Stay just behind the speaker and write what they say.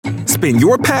Spin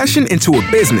your passion into a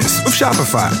business with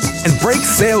Shopify and break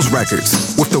sales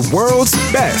records with the world's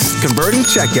best converting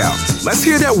checkout. Let's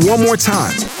hear that one more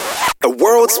time. The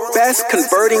world's best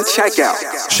converting checkout.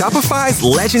 Shopify's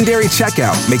legendary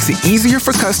checkout makes it easier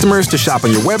for customers to shop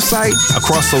on your website,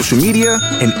 across social media,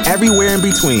 and everywhere in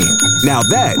between. Now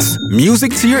that's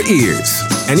music to your ears.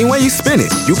 Any way you spin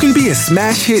it, you can be a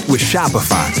smash hit with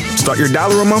Shopify. Start your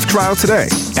 $1 a month trial today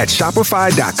at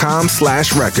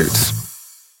shopify.com/records.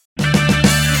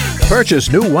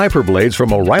 Purchase new wiper blades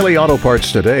from O'Reilly Auto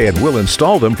Parts today and we'll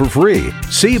install them for free.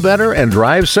 See better and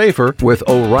drive safer with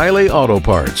O'Reilly Auto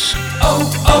Parts.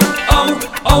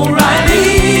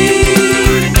 O'Reilly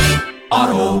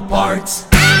Auto Parts.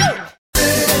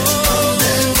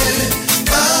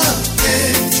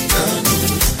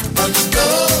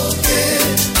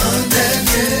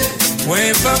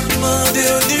 Ouais, pas demander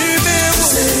au numéro,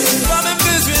 pas même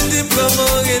besoin de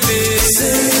comment rêver.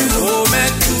 Oh, mais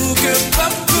tout que pas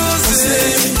me causer,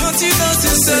 quand tu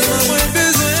danses seulement moins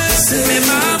besoin. Mais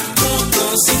ma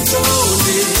content si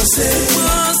collé,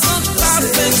 moi sans pas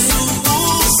faire sourd,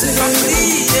 pas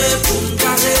prier pour me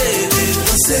carrer.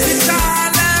 C'est ta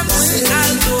lèvre, c'est à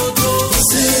dodo,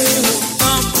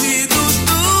 en prie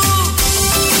doudou.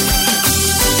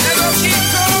 Hello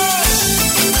Kiko.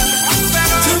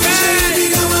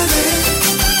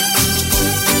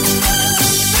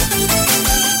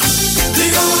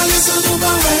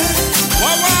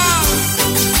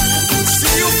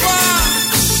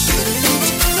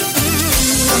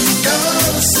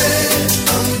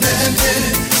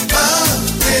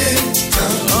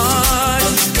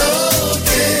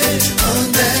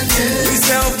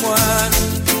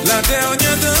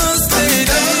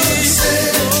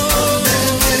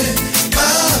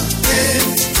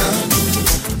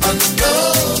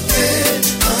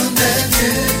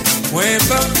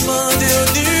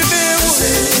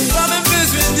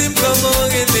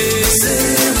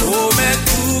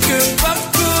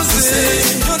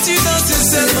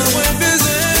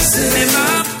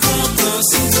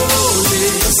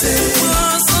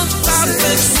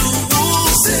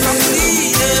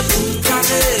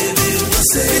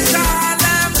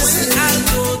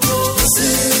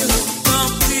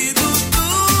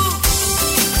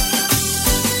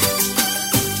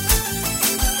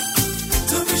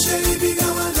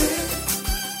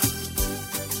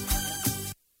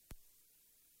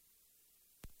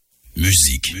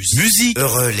 Musique.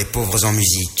 Heureux les pauvres en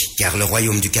musique, car le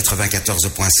royaume du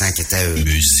 94.5 est à eux.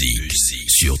 Musique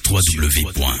sur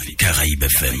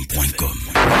www.caraibefm.com.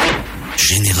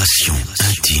 Génération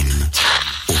intime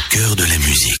au cœur de la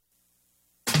musique.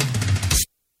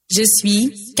 Je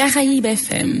suis Caraïbe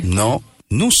FM. Non,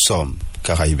 nous sommes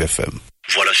Caraïbe FM.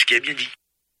 Voilà ce qui est bien dit.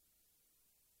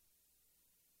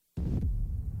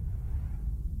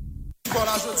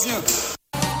 Voilà, je tiens.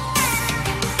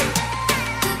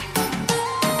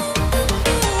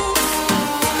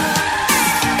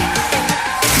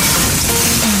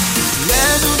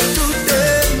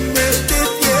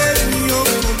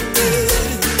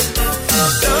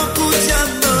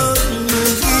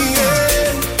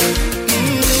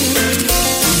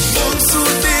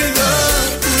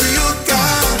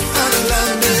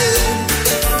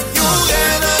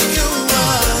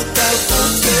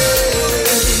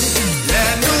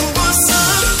 What's up?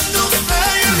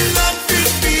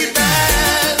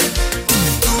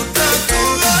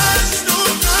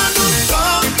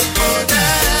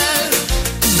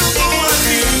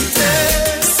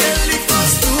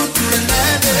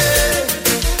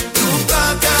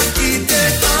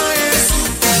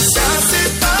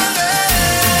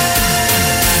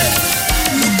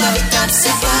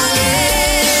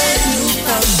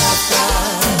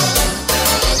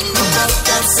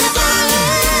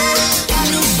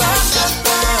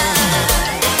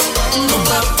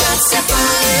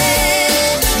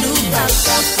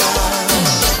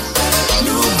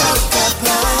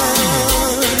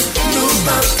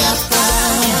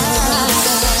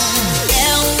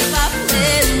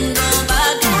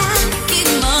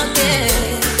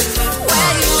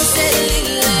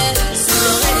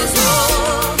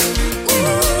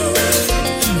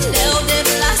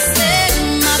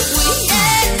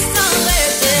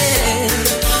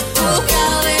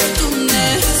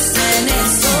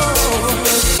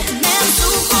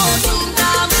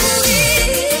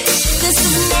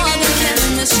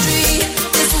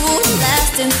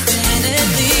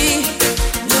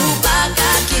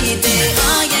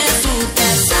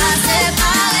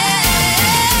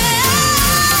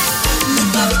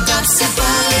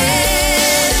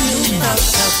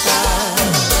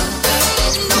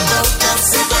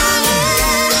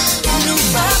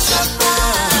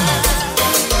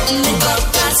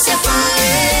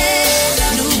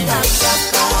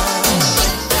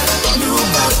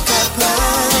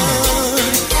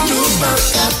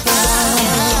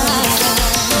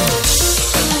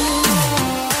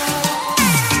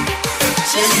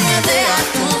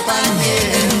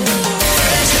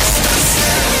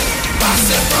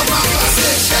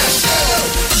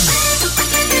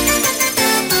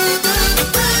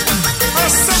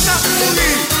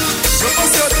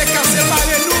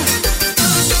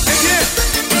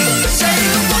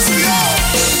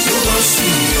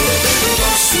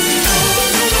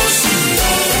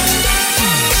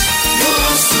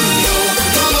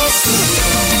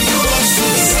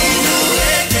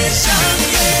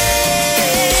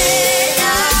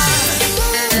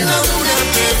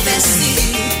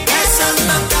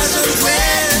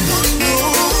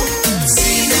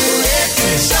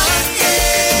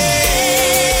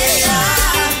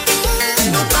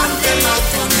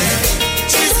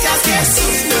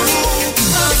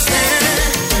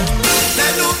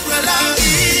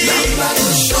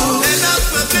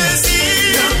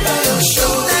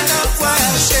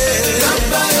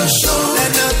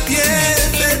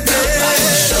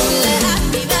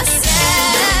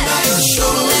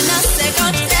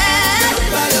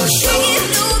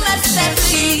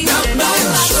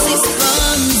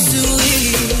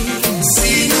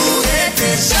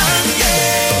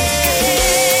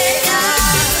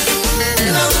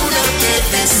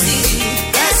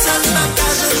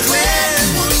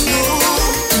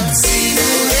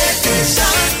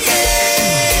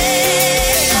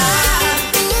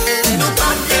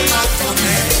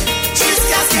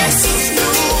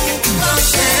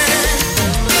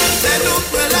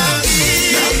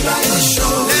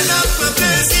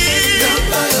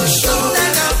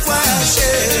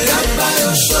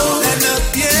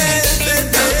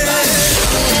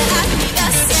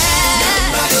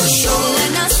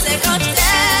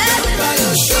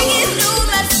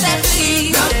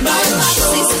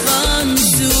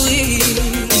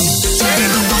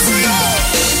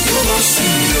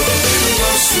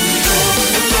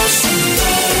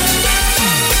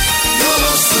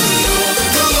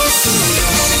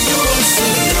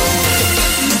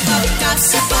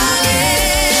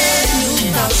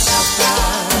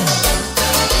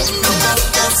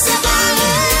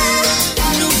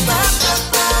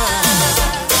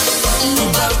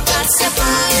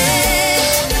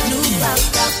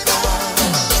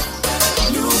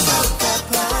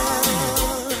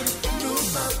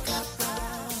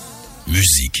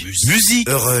 Musique.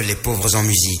 Heureux les pauvres en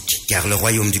musique, car le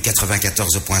royaume du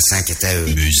 94.5 est à eux.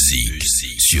 Musique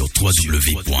sur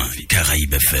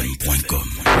www.caraibefm.com.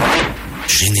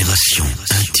 Génération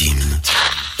intime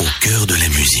au cœur de la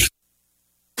musique.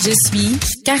 Je suis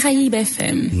Caraïbe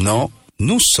FM. Non,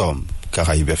 nous sommes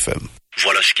Caraïbe FM.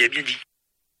 Voilà ce qui est bien dit.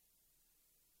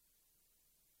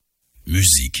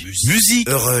 Musique. Musique.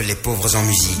 Heureux les pauvres en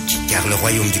musique, car le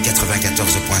royaume du 94.5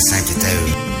 est à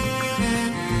eux.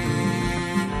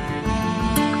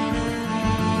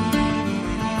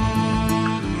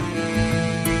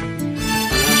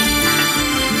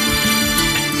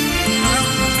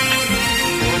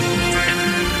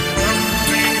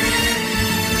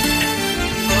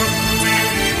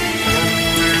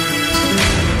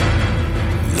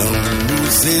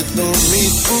 C'est ton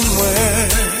mythe pour moi,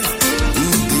 ou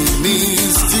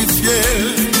démystifié,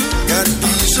 car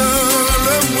déjà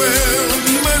le moi,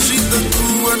 magie de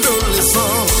tout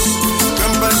adolescent,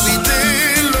 comme palpiter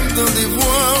l'homme dans des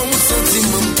voix, un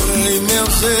sentiment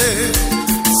prémergé,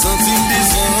 sentiment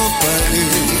désemparé,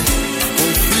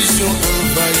 confusion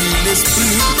envahit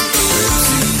l'esprit,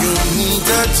 réaction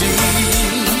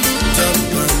mutative, t'as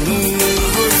pas nous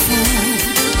refous,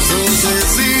 sans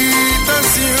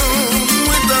hésitation.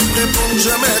 Répondre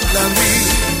jamais de la vie,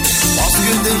 parce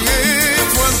que derrière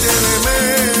moi t'es aimé,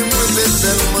 moi t'es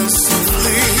tellement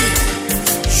souffri.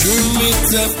 Je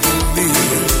m'étais promis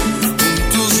pour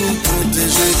toujours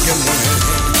protéger que moi.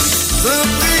 Sans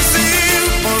plaisir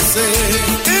penser,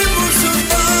 émotion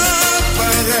pas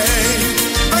pareil.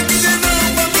 Pas quitter non,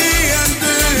 pas pris à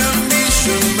deux à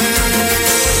mi-chemin.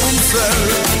 Comme seul,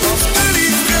 parce que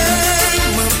l'hiver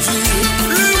m'endure,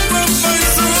 le papa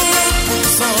est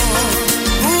 100%.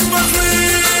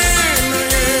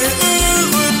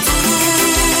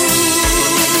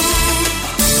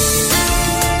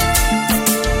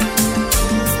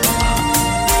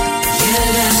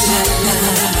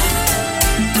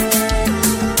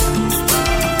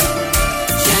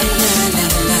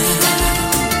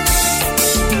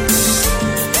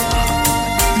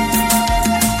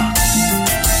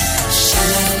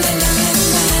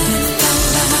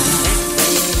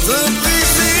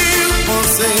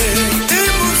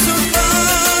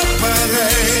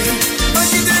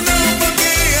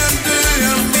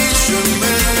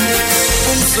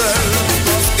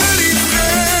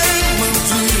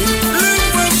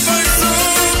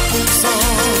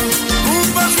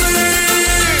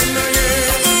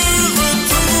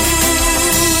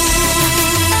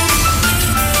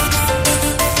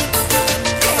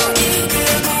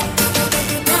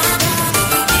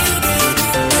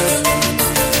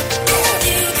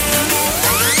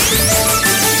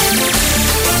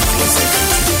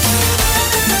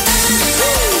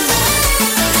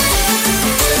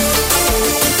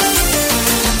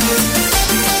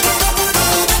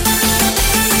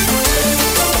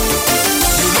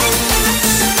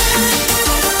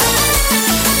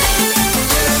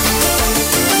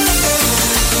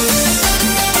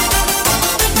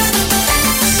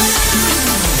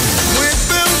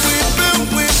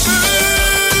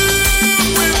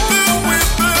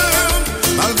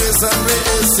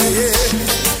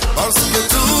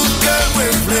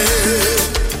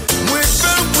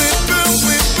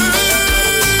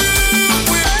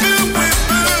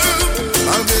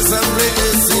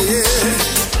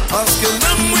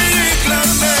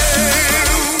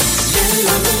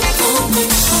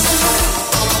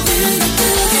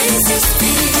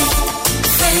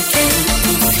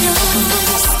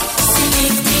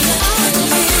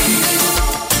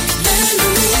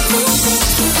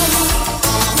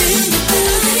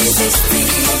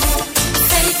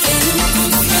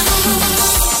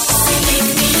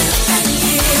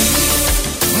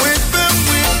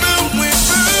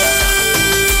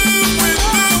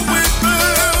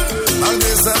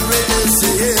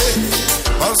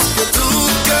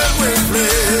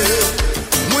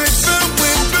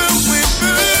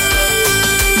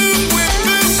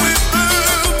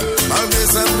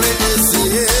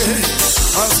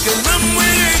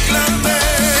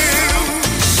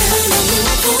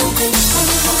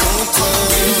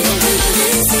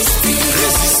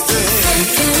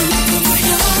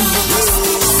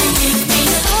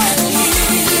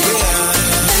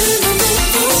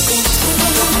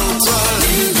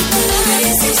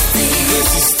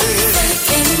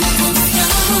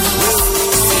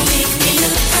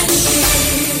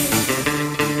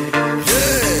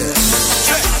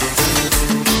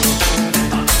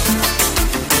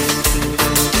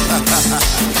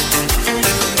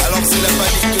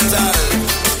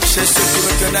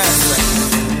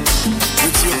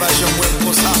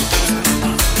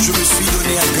 Je me suis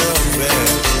donné un cœur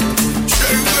ouvert.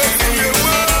 J'ai eu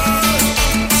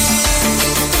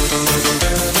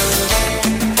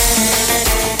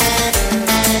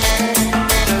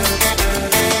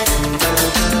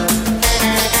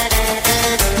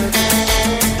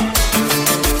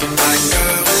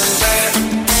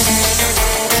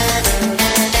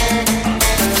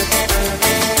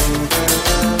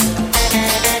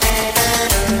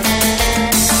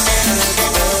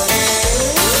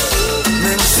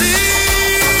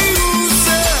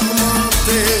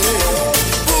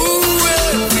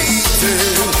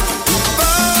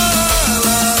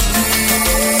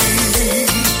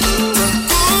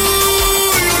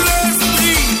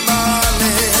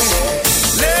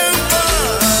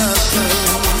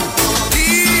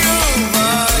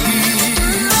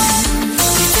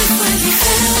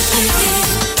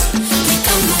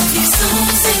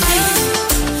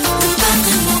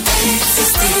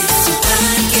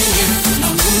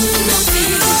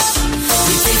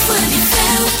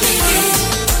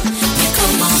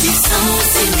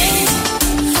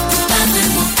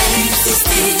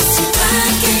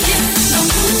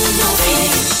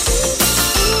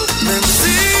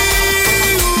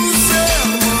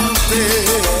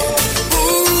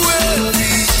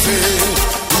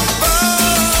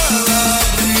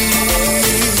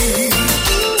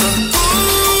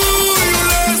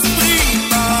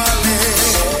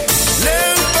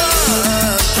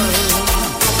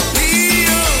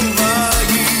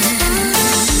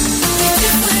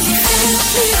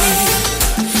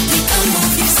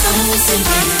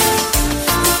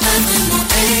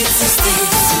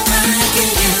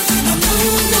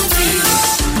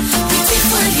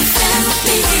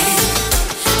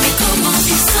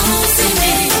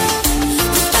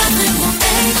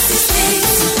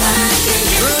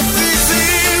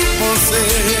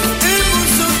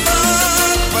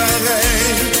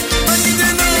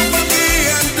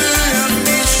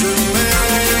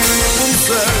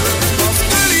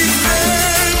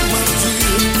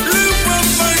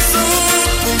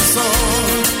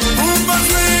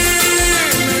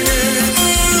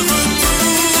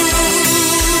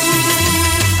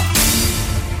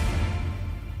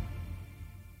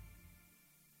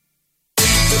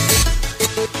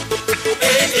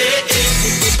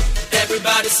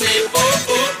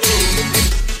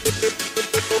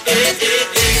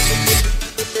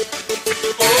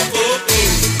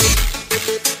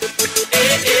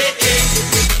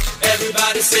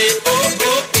Everybody say oh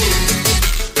oh oh.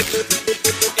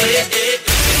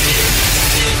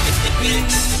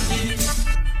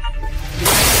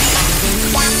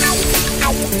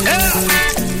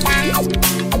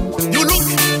 You look,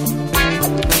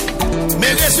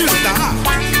 mes résultats.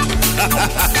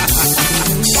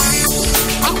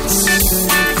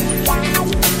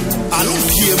 Allons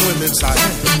fier moi-même ça.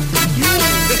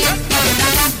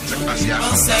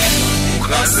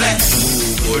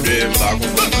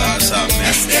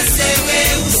 Est-ce que c'est vrai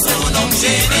ou son nom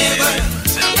généreux?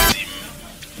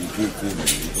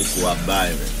 Beaucoup à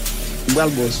bail. Je vais le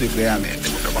bosser créer mais je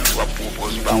vais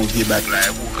proposer pas un vieux bac là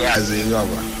pour craser là.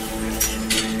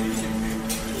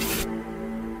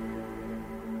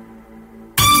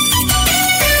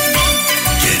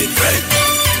 Get it right.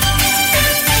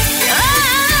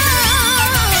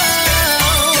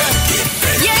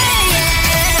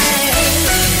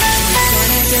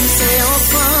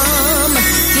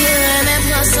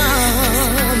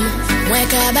 Mwen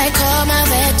ka bay kom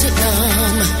avek tout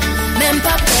nom, même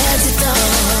pas perdre du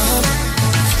temps.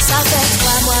 Ça fait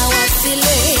 3 mois wap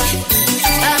file,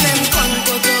 pas même kon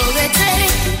koto rete.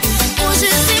 Ou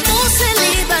juste pour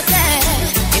célibataire,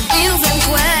 et puis ou vem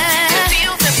kwe.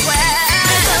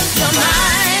 Make up your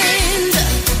mind,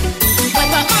 mwen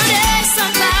pa ande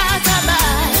sans pa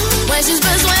tabay. Mwen juste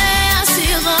besoin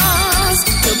assurance,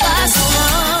 que pas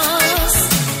assurance.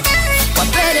 Wap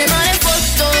pede man les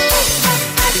photos.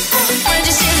 Mwen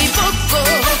di chéri Poco,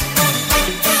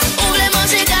 ou vle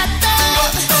manger gâteau,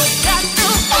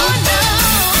 gâteau, oh no.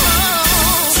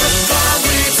 So far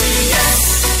we say yes,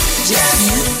 yes,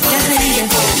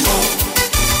 Caraïbes FM.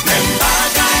 Même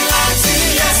bagay la si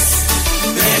yes,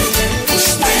 then push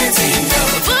me ting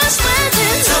down. Push me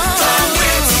ting So down. far we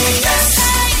say yes,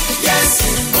 yes,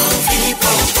 mon vie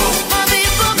Poco. Mon vie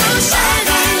Poco, Même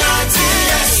bagay la si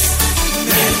yes,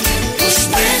 then push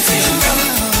me ting down.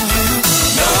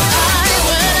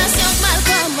 Relation mal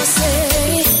commencé,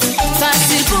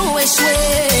 facile pour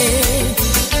échouer.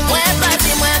 Mwen pas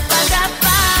dit, mwen pas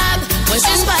capable. Mwen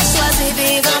juste pas choisi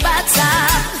vivre en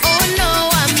bataille. Oh no,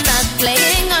 I'm not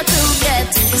playing hard to get.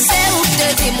 C'est où te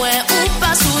dis moi ou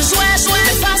pas sous jouer.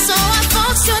 De façon à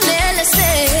fonctionner,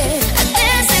 laisser à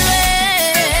désirer.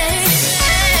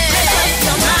 Make up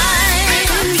your mind.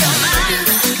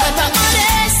 Mwen pas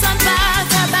demander sans pas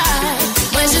tabac.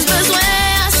 Mwen juste besoin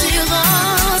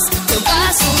assurance. Que pas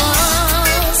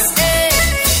assurance.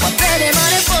 Wap pede man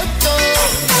les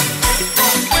photos.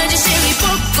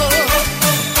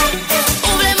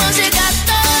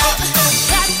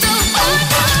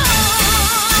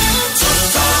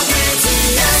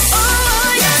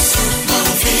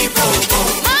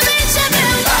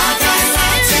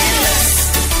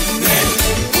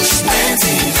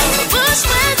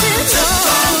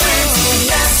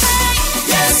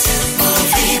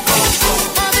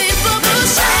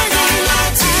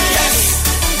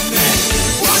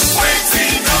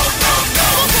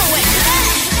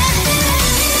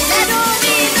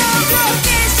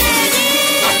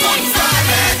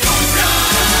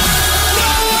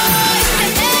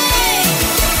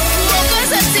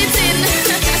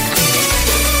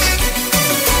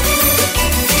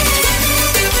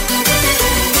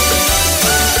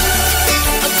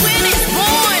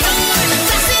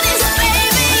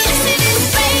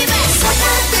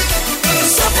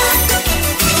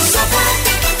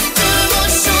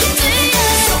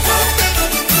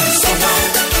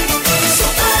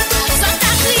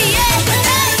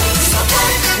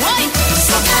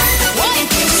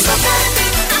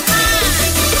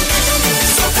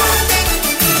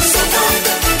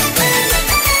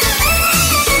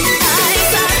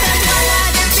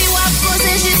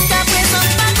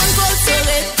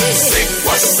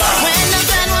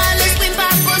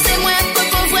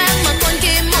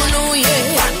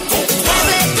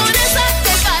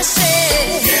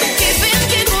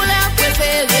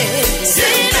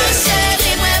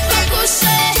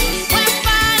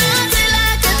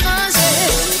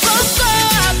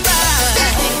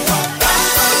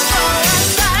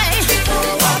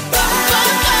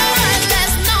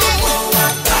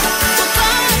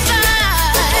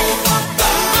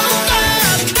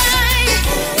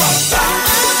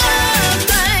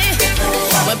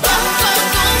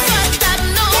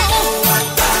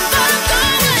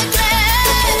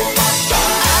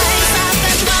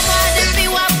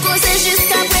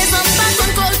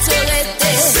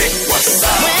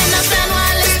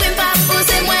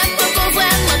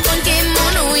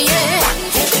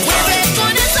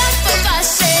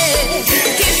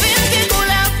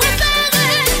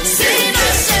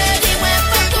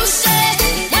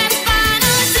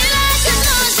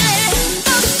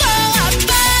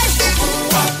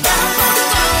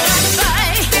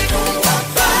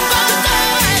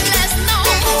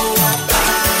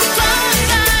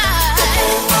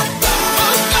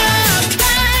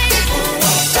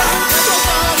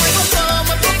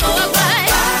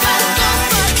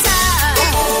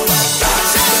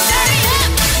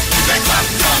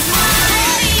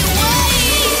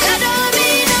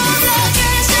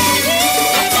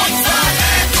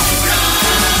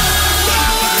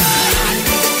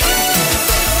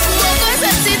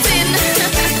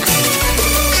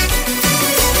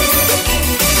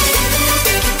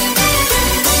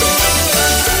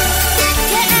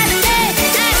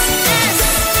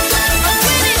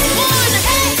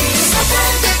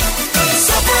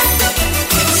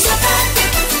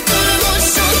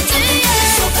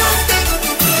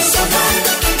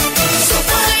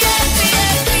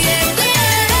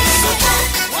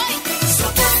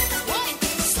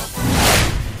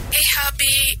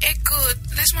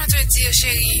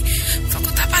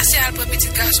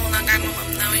 garçon dans gang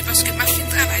maintenant, parce que ma fille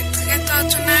travaille très tard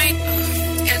tonight.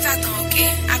 Elle t'attend, ok?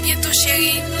 À bientôt,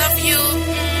 chérie. Love you.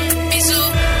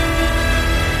 Bisous.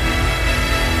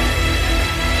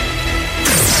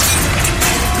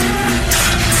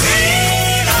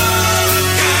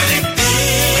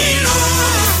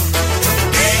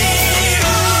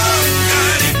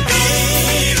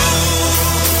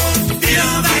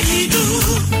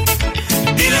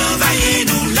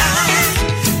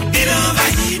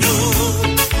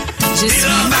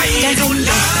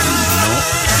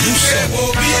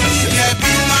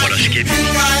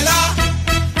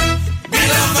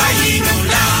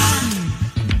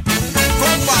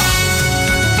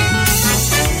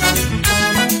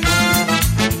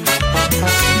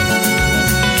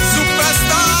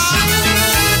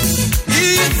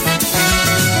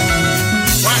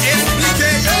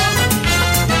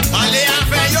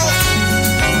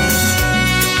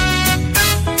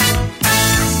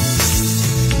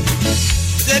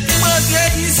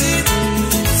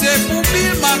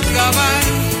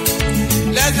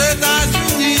 Les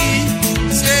États-Unis,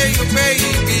 c'est le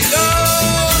pays bilan.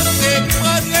 C'est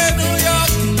Madrid, New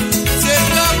York, c'est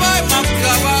travail, ma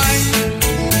travail.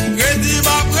 Crédit,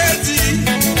 ma crédit,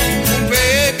 pour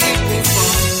payer puis pour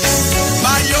faire.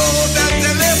 Maillot, bel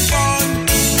téléphone,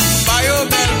 maillot,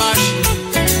 belle machine.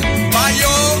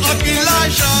 Maillot, un pile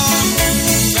l'argent,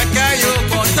 mais quand yo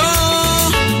content,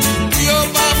 yo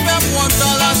pas faire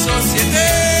monter la société.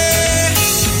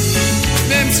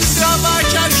 Même si travail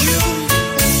chaque jour,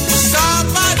 ça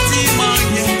va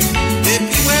diminuer. Et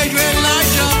puis moi je vais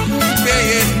l'argent pour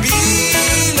payer le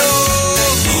bilo.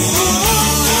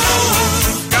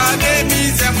 Gardez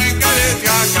misère, moi gardez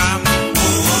tracam.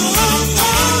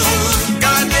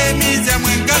 Gardez misère,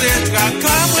 moi gardez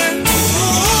tracam.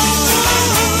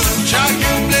 Chaque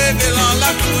jour lève dans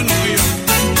la cour nous.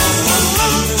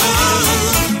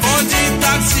 On dit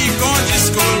taxi, on dit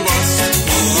school bus.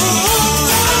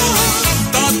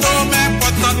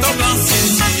 Tantôt blanc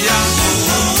Cynthia.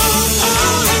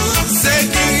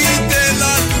 Sécurité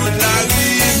dans toute la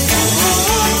rue.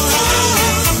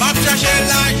 Va chercher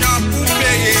l'argent pour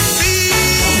payer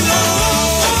Philo.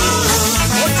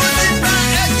 On ne dit pas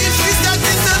édifice de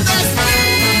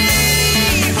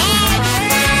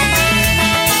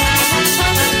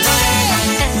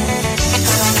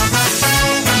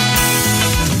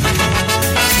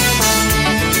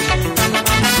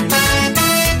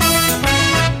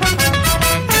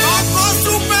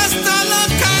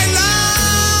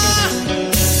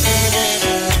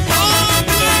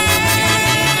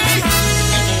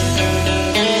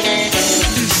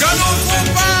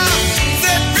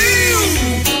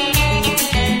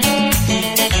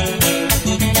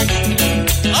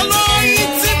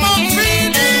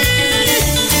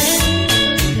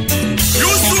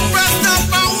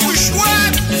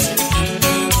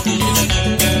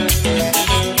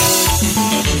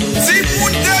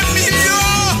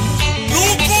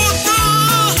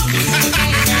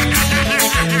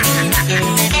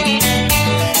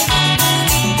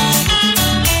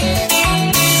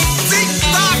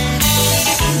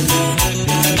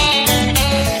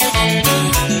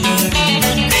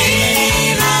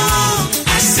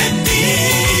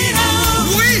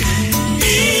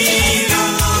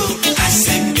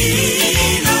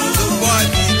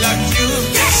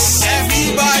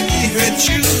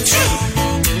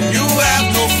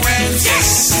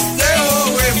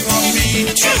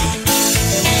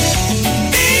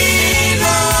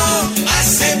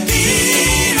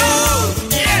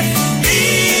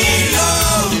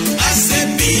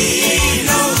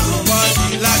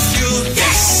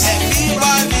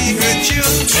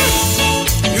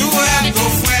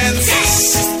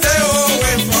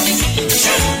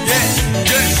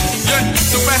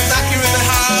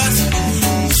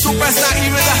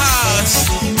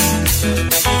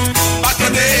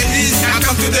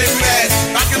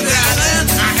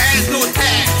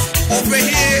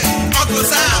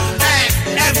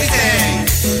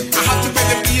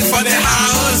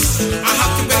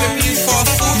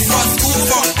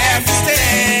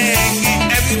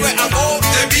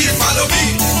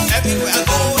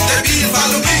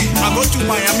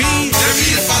Miami, the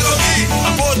bill follow me. I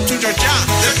go to Georgia,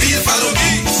 the bill follow me.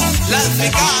 Las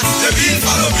Vegas, the bill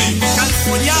follow me.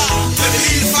 California, the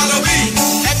bill follow me.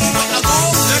 Everywhere I go,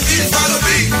 the bill follow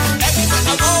me. Everywhere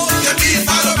I go, the bill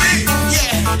follow me. Yeah,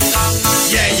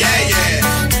 yeah, yeah, yeah.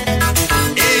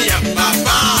 Hey, yeah,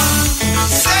 papa.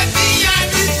 C'est bien,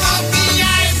 il faut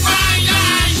bien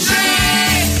voyager.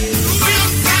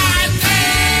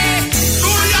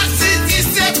 New York City,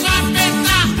 c'est pas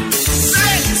maintenant.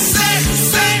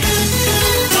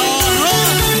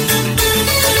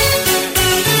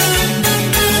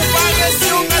 Parece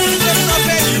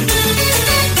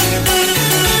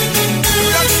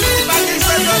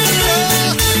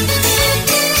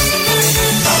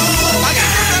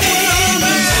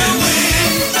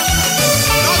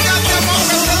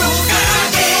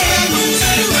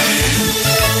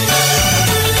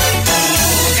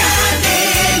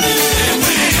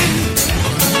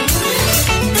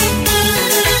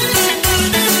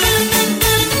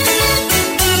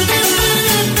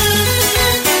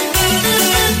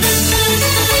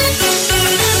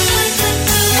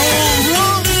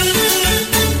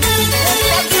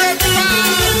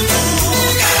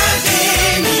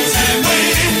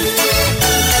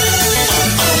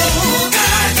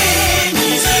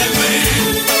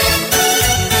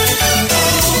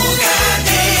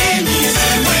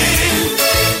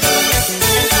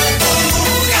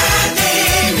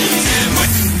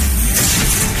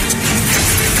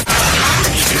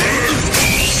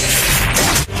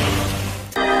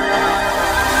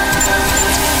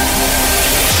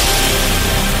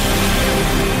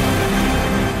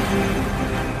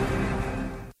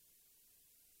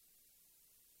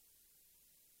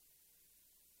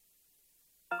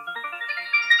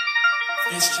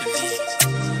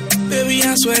Baby,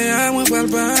 I swear, moi parle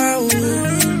pas ou.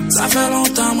 Ça fait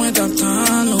longtemps, moi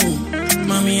t'attends ou.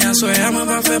 Mami, I swear, moi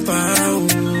pas fait pas ou.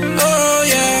 Oh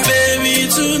yeah, baby,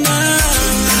 tonight.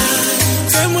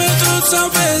 Fais-moi tout sans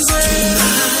baiser.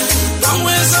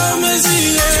 Pas-moi sans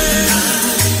mesurer.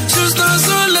 Juste un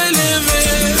soleil levé.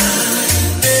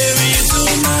 Baby,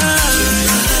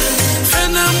 tonight.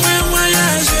 Fais-moi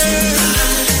voyager.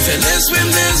 Fais-les swim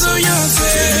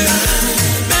désorientés.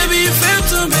 Baby, fais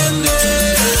tomber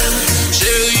les.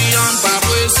 Chérie, on pas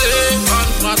pressé. On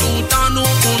prend tout le temps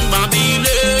nous pour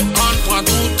m'habiller. On prend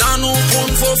tout le temps nous pour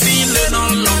faufiler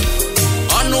dans l'eau.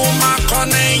 On nous m'a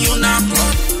connaît, you n'a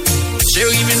pas.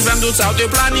 Chérie, vin femme tout ça te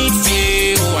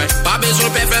planifier. Ouais. Pas besoin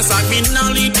de faire ça qui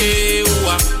dans l'idée.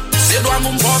 Ouais. C'est toi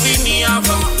mon pour venir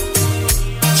avant.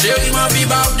 Chérie, ma vie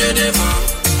bat de devant.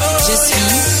 Je suis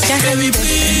Baby,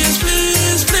 please,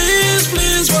 please, please,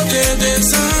 please, faut que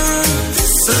descendre.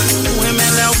 Ouais,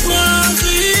 mais là, prends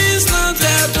crise, dans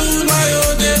terre, tout noyau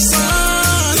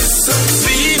descend.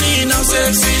 Fini dans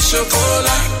sexy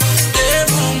chocolat.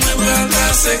 Et bon, moi, bras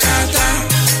passer kata.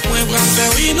 Moi, bras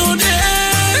faire inondé.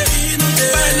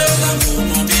 Bail l'amour,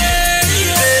 mon pied.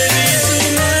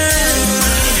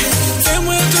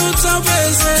 Fais-moi tout sans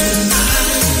baiser.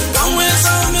 Pas-moi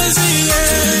sans mesurer.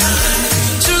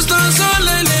 Juste un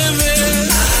soleil levé.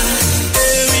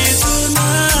 Baby,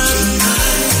 tonight.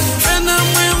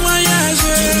 Fais-moi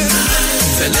voyager.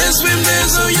 Fais-les swim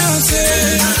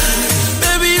désorientés.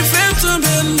 Baby, fais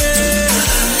tomber les.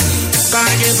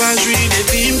 Pas que pas jouer des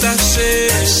films tachés.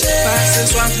 Pas ce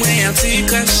soir pour un petit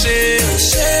caché.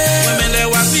 Moi, mais les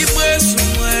voix vibrer sous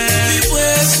moi.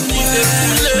 Vibrer sous moi.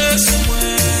 Défouler sous moi.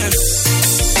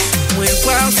 Moi,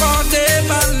 quoi fort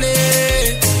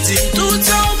déballer. Dis tout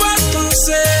ça, on va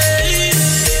penser.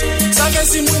 Ça fait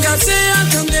si mon gâté,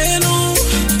 attendez-nous.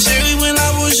 Chérie, moi, là,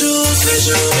 bonjour, c'est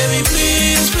jour. Baby,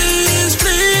 please, please,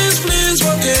 please, please,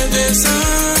 faut que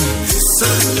descendre.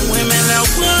 Oui, mais là,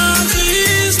 prends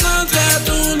crise, dans terre,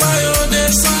 tout noyau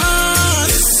descend.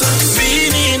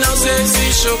 Fini dans sexy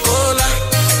chocolat.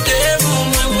 Devant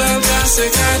moi, bras passer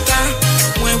kata.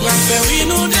 Moi, bras faire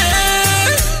inondé.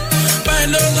 Pas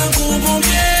l'autre coup, bon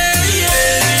pied.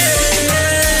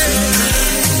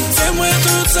 Fais-moi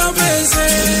tout sans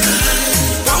baiser.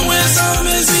 Pas-moi sans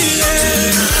mesurer.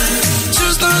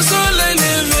 Juste un soleil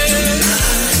levé.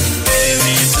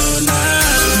 Baby,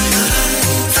 tonight.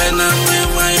 Fais-moi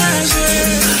voyager.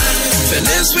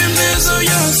 Fais-les swim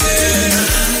désorientés.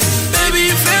 Baby,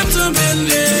 fais tomber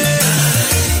les.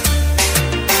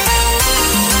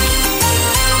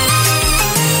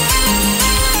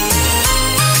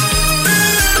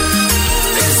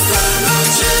 Esta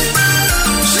noche,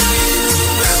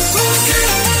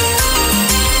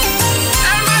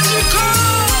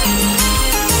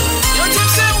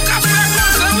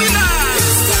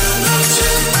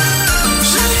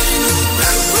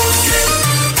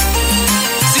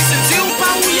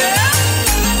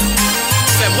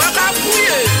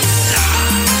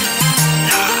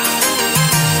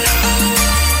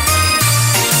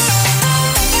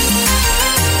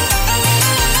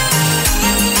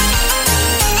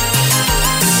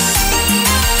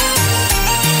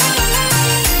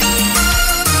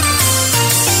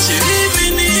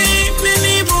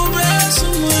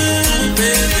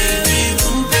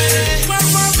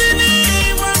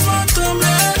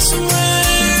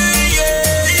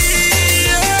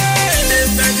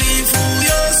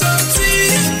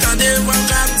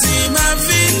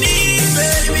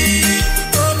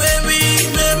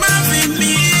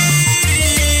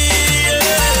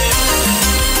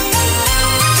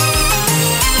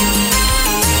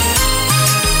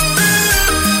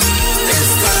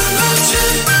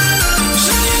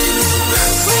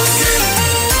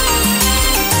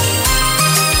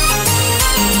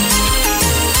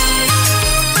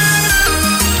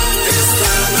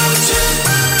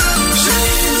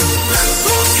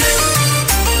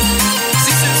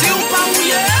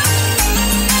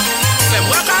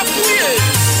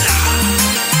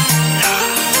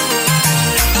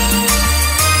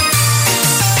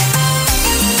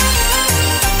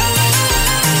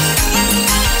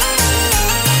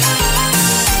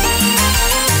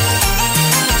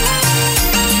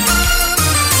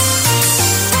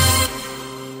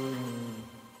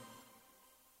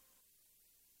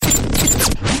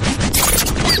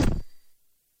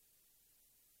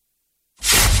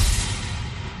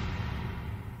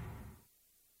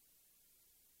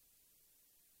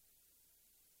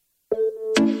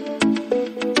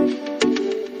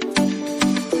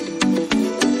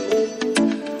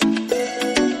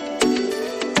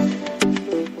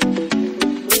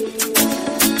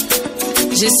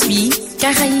 Je suis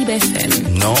Caraïbes FM.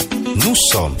 Non, nous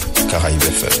sommes Caraïbes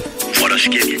FM. Voilà ce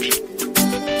qui est bien dit.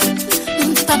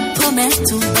 Pas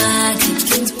promettre ou pas,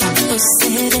 pas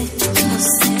posséder.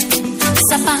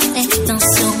 Ça pas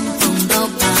intention, pendant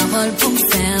parole pour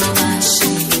faire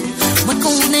lâcher. Moi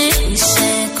qu'on est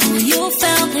échec, ou yo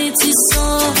faire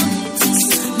pétition.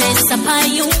 Mais ça pas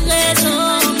yon raison,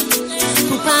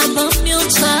 pour pas bon mieux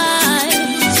try.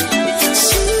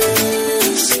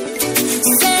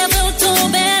 C'est pour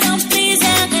tomber dans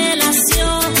plusieurs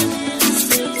relations.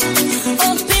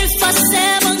 On peut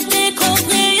forcément des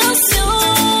compréhensions.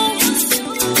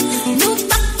 Nous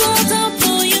pas contents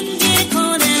pour une vie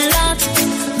qu'on est là.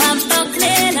 Ma boucle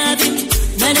la vie,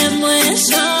 venez-moi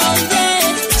chanter.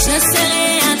 Je serai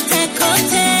à tes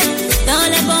côtés, dans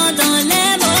les bons, dans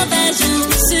les mauvais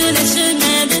jours, sur les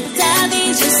chemins de ta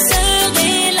vie, je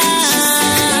serai là.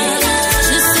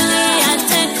 Je serai à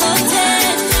tes côtés,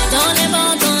 dans les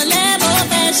bons, dans les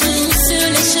mauvais jours, sur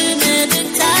les chemins de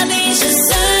ta vie, je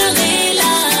serai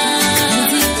là. Ne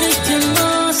dis plus que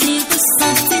manger, de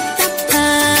sentir ta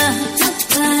peur.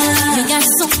 Le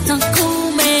garçon tant qu'on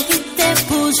méritait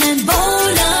pour jeune bon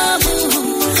l'amour.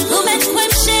 Ou même moi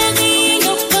chérie,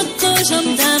 on peut que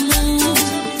j'aime d'amour.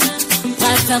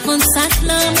 Pas faire comme ça de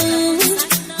l'amour.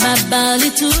 Ma balle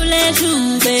tous les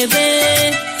jours, bébé.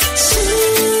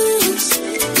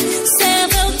 C'est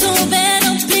pour tomber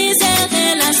dans plusieurs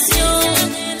relations.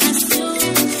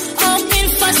 En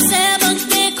mille fois, c'est manque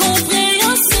de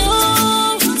compréhension.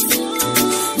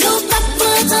 Nous pas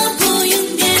contents pour une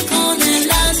bien qu'on est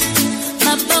là.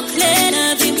 Ma boucle la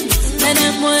vie,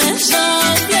 venez-moi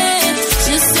chanter.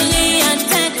 Je serai à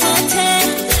tes côtés,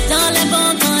 dans les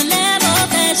bons, dans les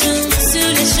mauvais jours, sur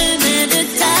les chemins de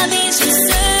ta vie, je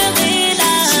serai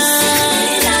là.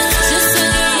 Je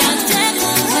serai à tes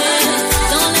côtés,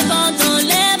 dans les bons, dans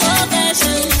les mauvais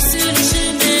jours, sur les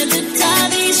chemins de ta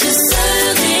vie, je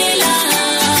serai là.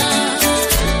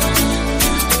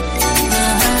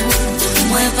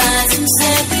 Moi, pas tout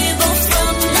c'est plus bon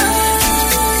from now.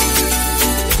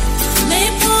 Mais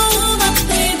pour ma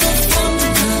plus bon from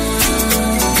now.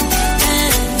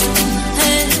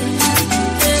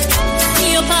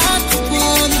 You're pas pour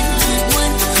moi,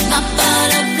 ma pas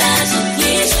la plage au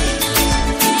pied.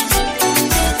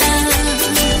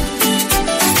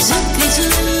 Chaque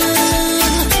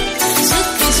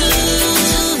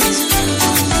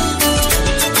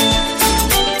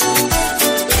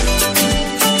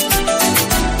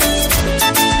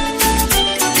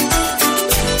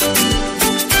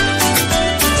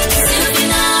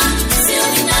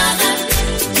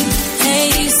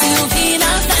Hey,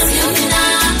 Sylvina,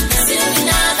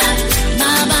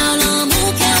 ma balle en mon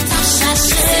cœur t'a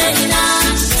cherché.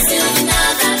 Sylvina,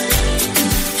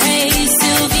 hey,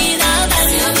 Sylvina,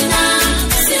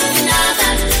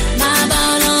 ma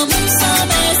balle en mon sang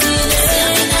baiser.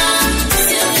 Sylvina,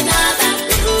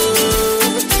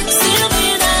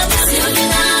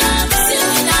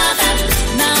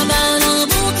 ma balle en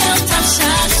mon cœur t'a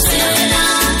cherché.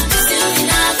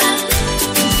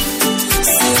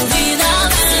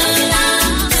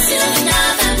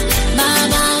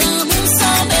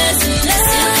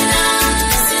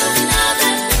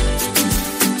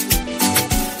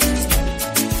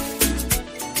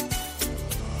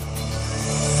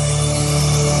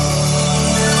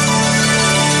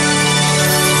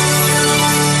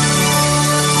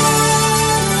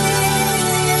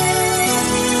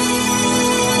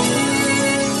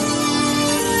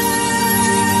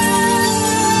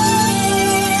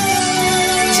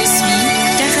 Je suis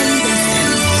Caraïbes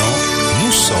FM. Non,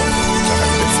 nous sommes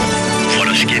Caraïbes FM.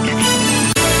 Voilà ce qui est bien dit.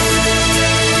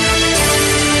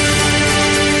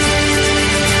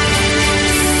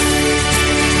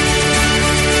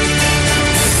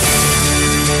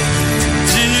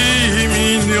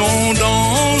 Millions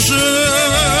d'anges,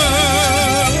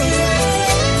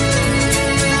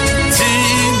 10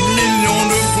 millions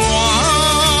de voix,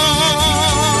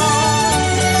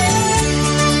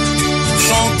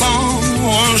 chantant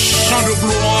un chant de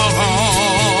gloire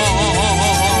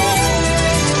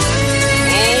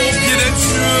au pied des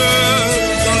dieux,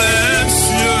 dans les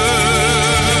cieux.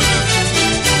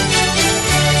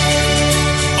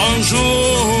 Un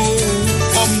jour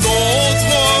comme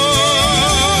d'autres,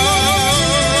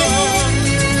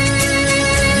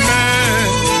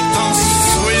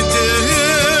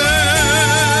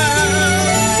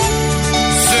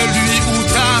 celui où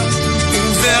t'as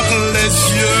ouvert les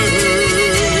yeux,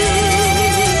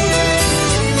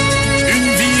 une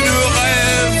vie de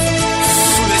rêve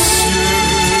sous les cieux.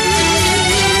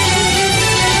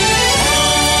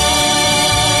 Oh,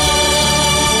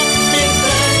 make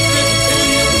that to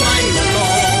you, my Lord.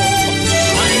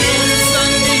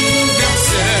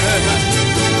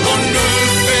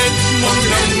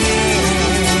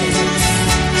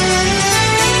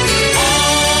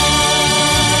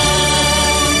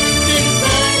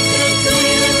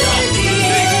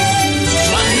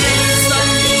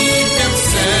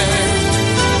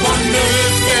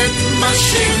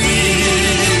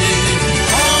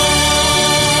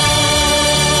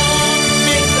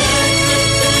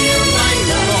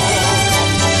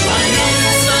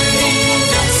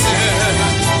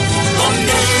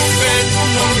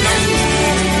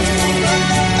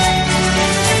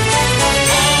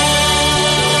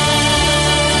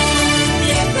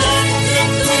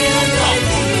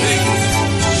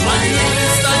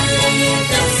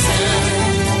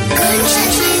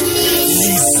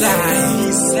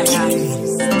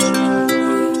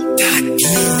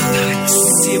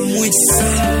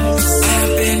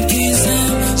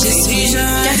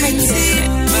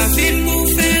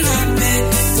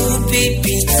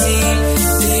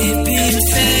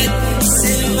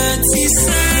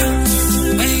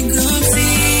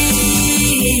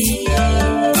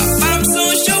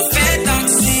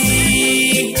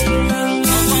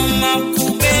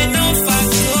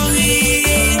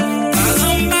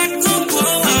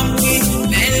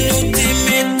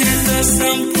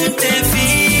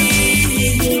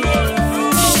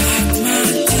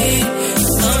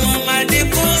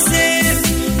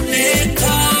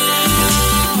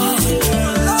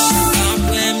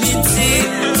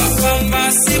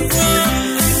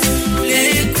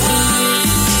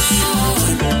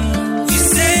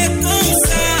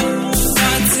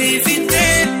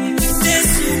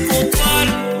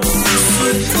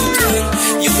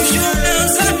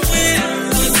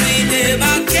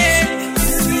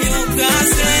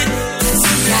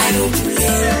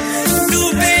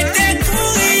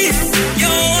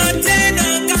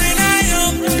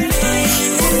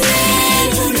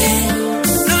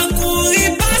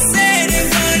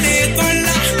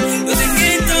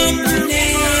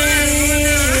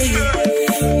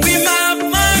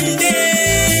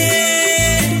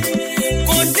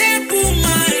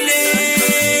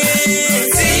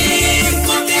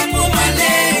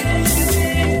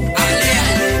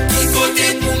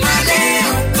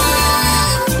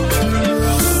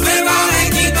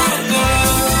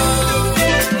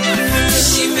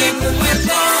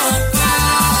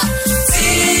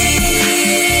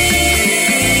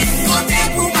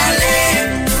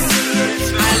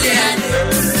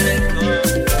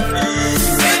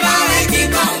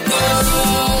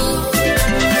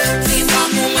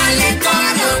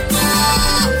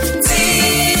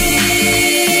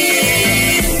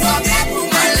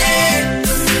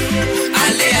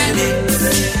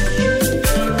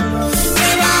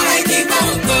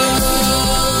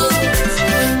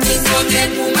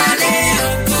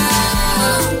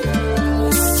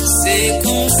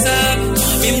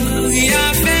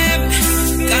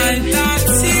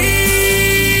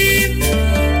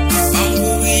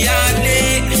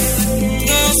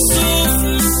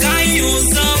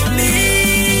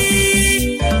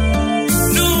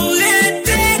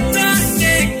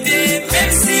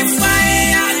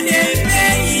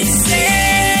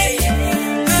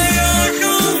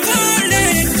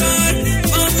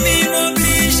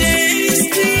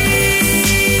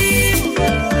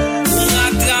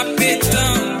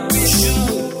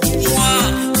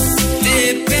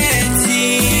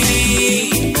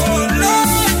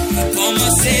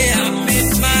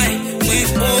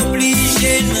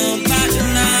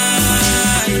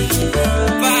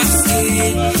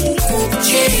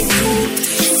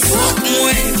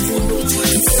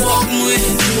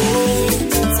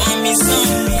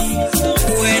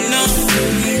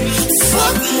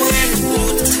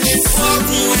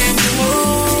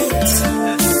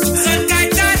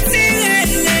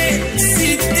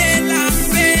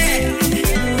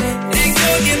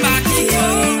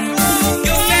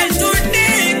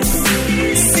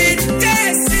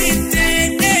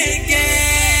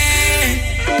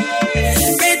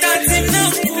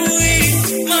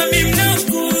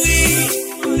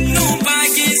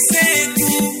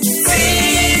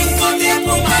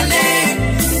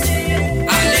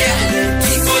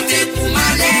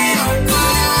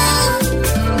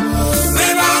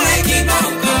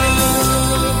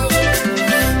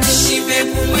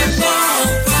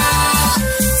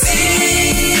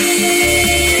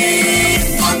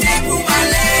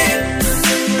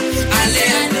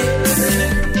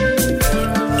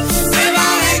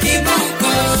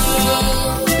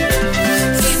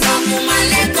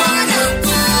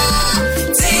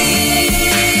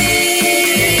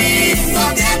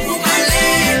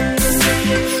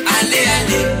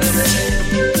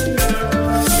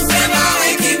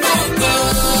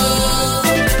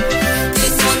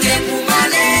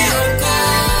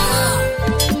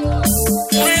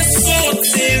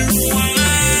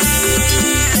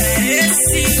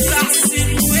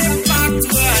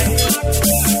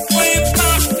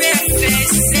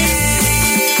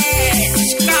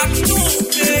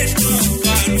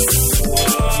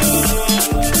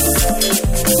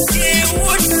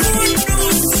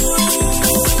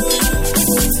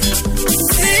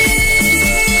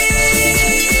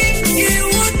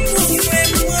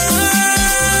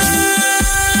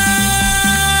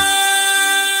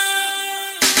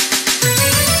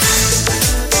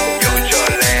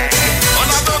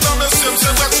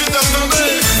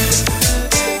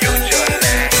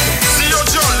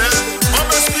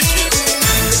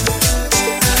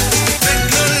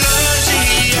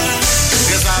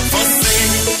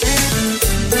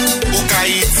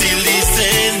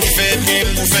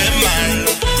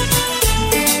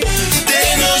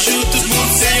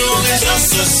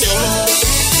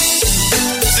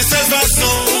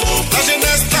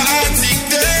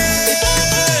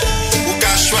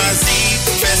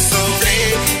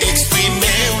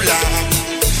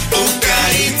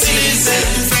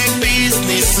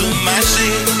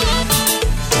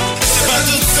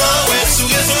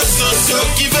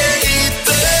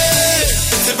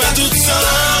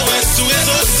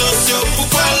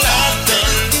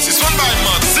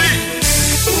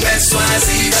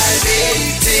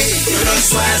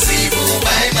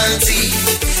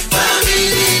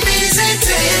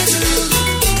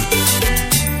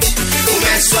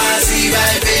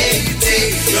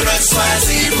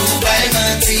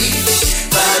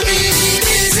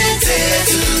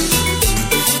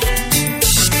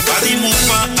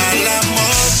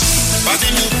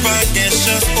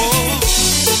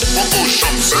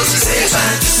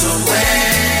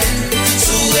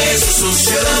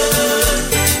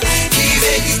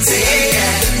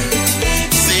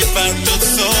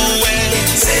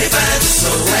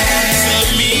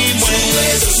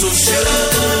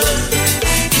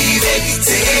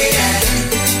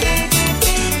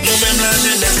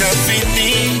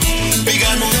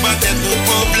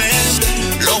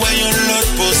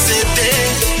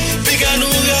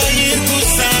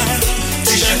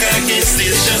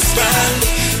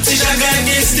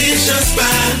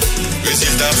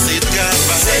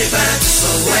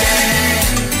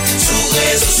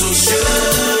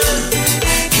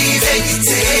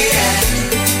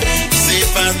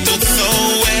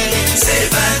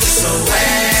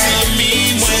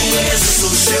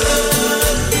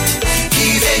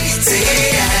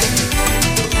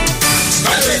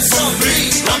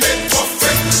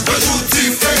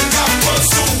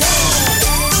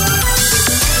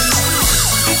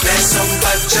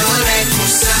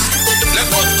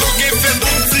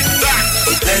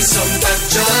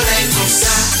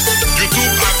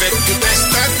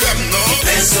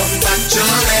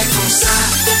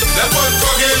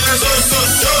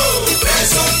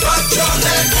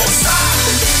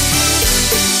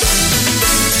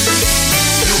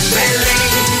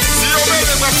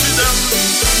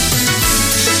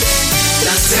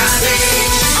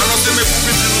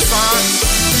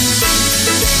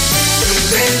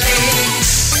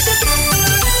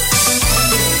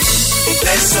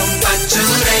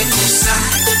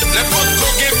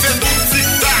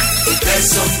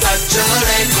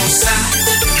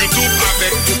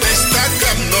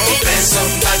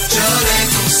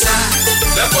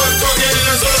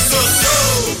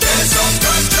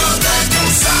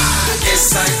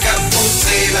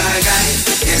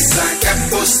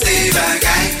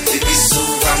 Bagay, depi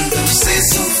sou am dou se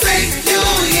soufle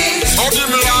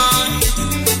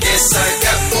sa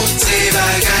ka pote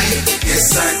bagay, gen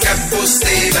sa ka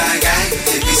poste bagay,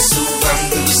 epi souvan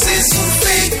mdouse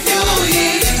soufe yo ye.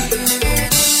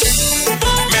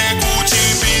 Men Gucci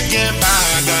beat gen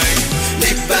bagay,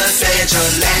 li pa fe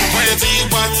jolè, mwen ti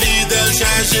boat fidel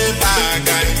chanje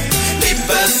bagay, li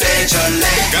pa fe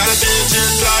jolè, gade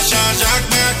jen la chanj ak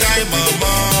bagay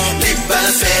maman, li pa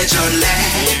fe jolè,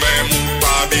 ou men mou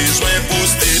pa bezwen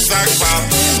poste sak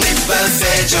papou, li pa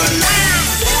fe jolè,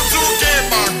 ou touke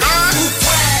bagay, ou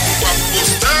pa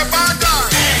poste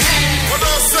bagay, ou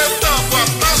nan se tan wap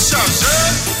nan chanje,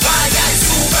 bagay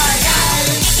sou bagay.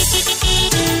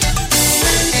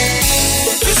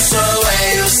 Tout sa wè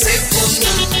yo se pou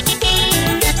nou,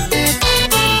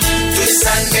 tout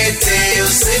sa mette yo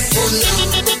se pou nou,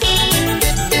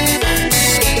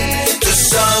 tout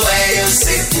sa wè yo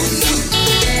se pou nou.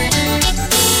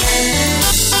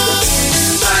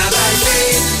 Bye bye babe,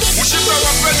 ou chita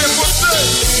wap pe de poste,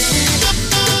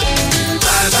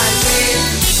 bye bye babe,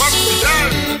 wap fidel,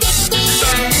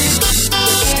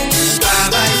 bye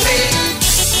bye babe.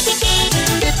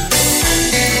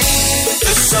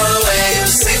 Tout sa wè yo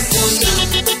se pou nou,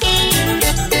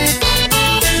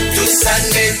 tout sa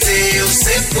mette yo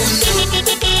se pou nou,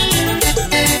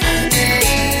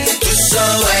 tout sa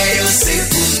wè yo se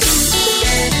pou nou.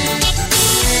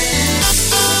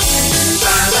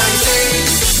 Bye bye babe,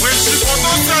 mwen si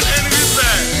konton san Henry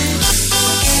Say,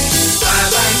 bye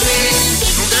bye babe,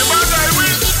 nou gen bagay oui,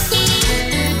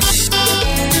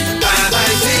 bye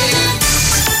bye babe.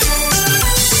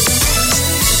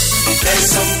 Les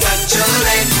hommes pas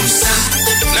jolè pou sa,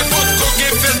 le pot koke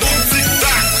fe nou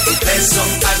tik-tak, les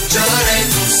hommes pas jolè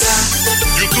pou sa,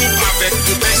 YouTube avek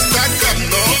tout Instagram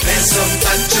non, les hommes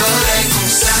pas jolè pou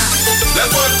sa, le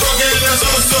pot koke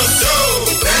rezo sosyo,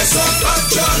 les hommes pas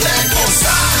jolè pou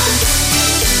sa.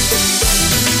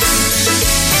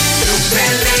 Nou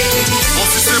pele, mon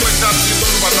sistem ek tap si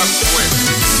nou patak kwen,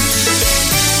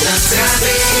 nan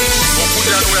trabe, mon kou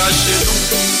de anwe a chenou,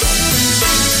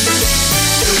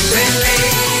 nou pele.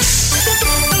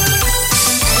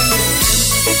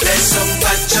 Les hommes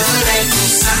pas jolè pou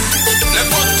sa, le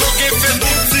pot koke fe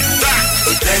nou tik-tak,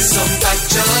 les hommes pas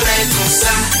jolè pou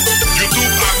sa,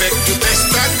 YouTube avek tout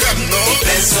Instagram non,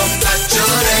 les hommes pas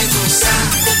jolè pou sa,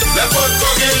 le pot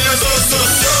koke rezo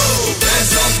sosyo, les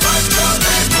hommes pas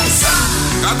jolè pou sa.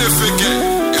 gade feke,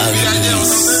 epi a ye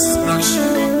anse,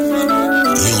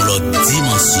 Yon lot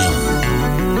dimension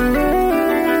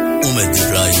ou me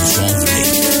dipla yon chanvle.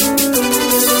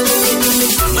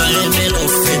 Mwen reme lo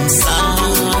fem sa,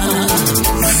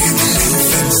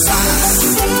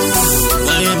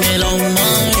 mwen reme lo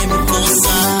man m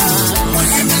konsa, mwen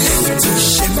reme lo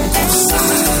touche m konsa,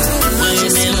 mwen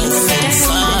reme lo fem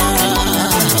sa,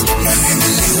 mwen reme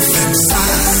lo fem sa,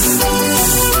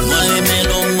 mwen reme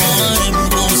lo man m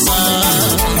konsa,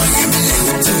 mwen reme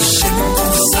lo touche m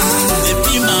konsa.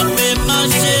 Depi ma pe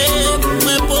maje,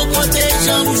 mwen pou kote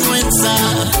jam jwen sa.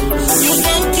 Yon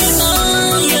fom ki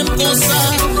nan yem konsa,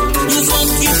 yon fom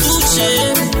ki touche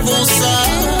m konsa.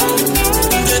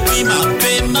 Depi ma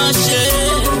pe maje,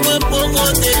 mwen pou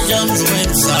kote jam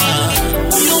jwen sa.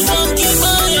 Yon fom ki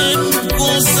nan yem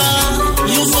konsa.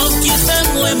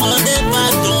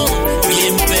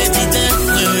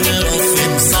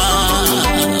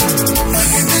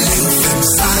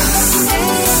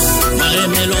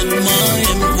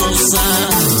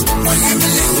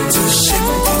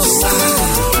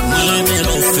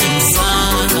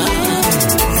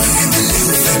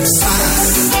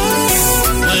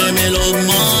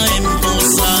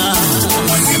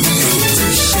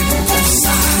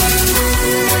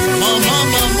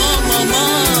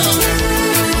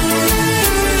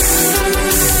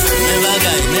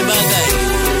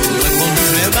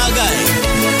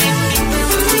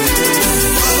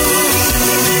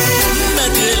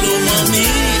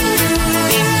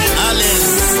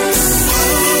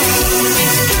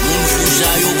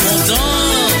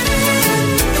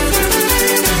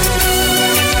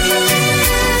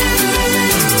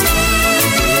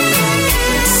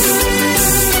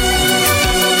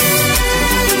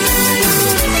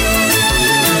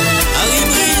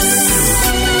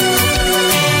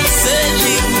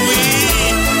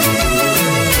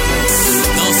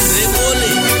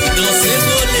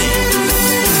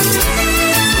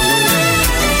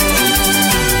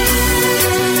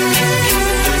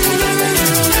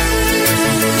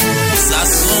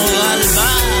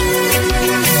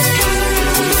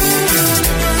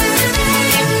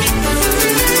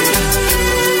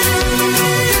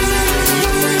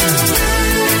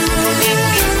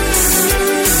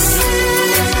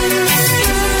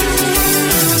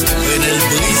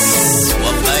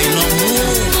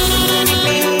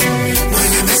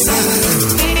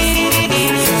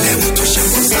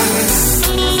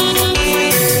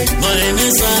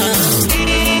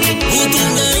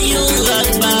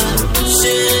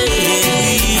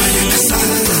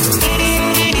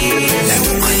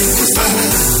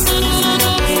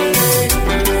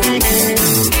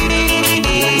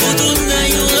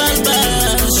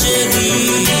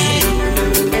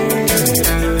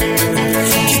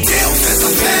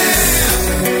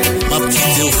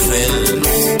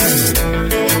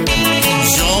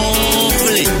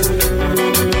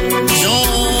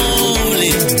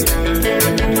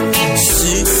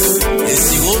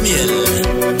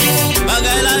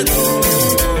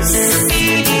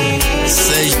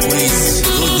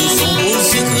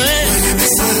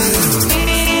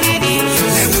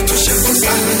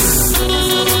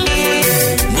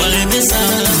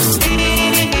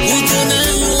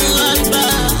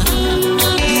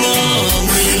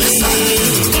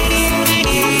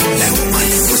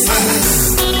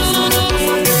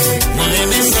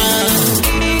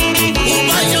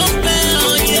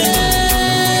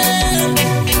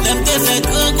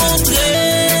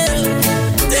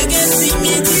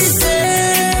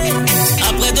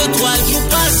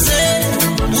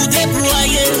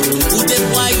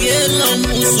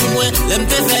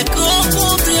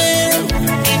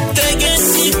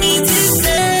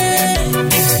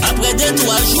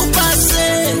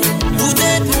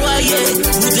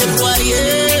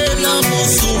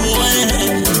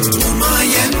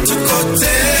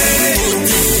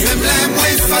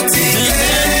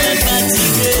 fatigué.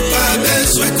 Pas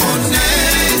besoin qu'on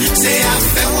ait, c'est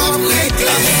affaire ou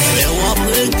régler.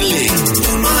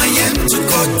 Pour moyen de tout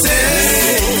côté,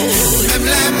 même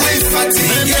les moins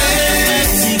fatigués.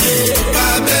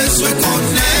 Pas besoin qu'on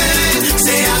ait,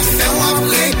 c'est affaire ou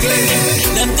régler.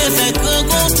 L'aime te fait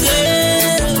rencontrer,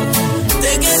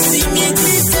 t'es qu'une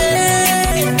timidité.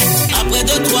 Après 2-3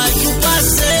 jours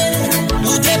passés,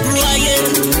 pour déployer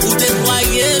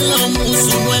l'amour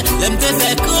sous moi. L'aime te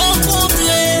fait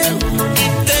rencontrer,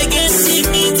 t'es qu'une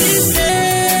timidité.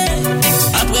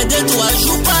 Après 2-3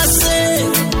 jours passés,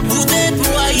 pour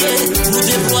déployer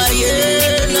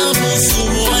l'amour sous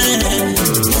moi.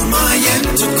 Pour moyen de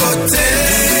tout côté,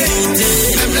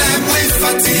 même les moins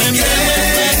fatigués.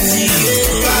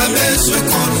 Pas besoin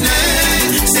qu'on ait,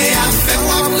 c'est affaire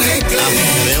ou régler.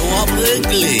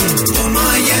 Pour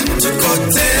moyen de tout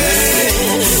côté,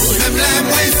 même les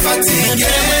moins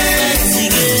fatigués.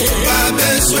 Pas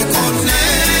besoin qu'on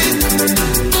ait.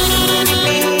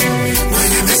 Moi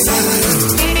j'aime ça,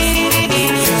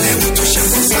 les mots touchent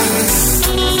comme ça.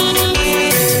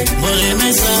 Moi j'aime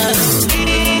ça,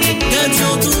 quand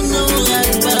on tourne au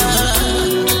pas.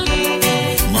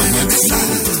 Moi j'aime ça.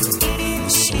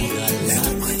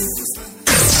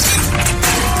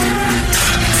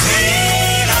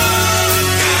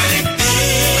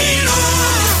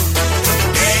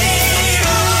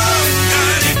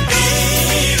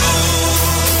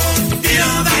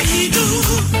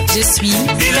 Je suis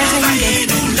Caraïbes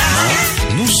FM.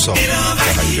 Nous sommes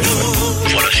Caraïbes FM.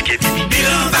 Voilà ce qui est dit. Il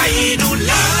envahit nous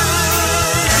là.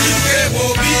 Il fait beau,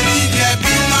 il vient,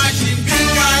 il machine, il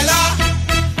là.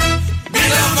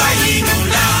 Il envahit nous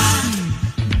là.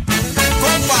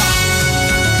 Combat.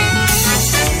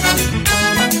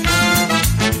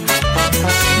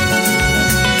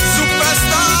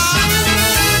 Superstar.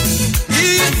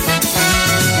 Il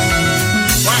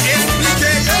va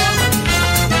expliquer yo.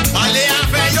 Allez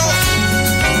avec yo.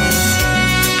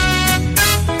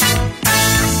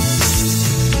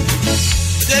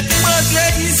 Depuis moi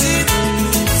ici,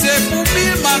 c'est pour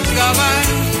pile ma travail.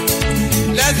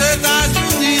 Les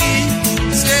États-Unis,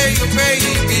 c'est un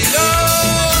pays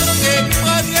pilote. Depuis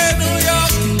moi New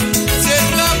York, c'est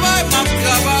travail ma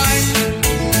travail.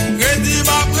 Crédit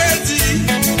ma crédit,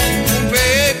 pour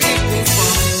payer pile pour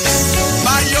fan.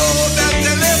 Mayo bel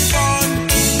téléphone,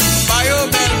 mayo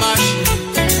belle machine,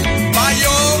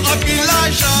 mayo un pile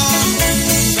l'argent,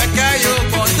 fait que yo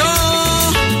content.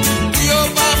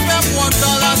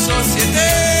 Dans la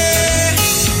société,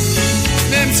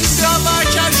 même si ça va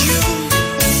chaque jour,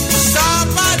 ça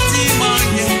va dire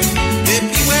rien. Et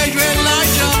puis moi je vais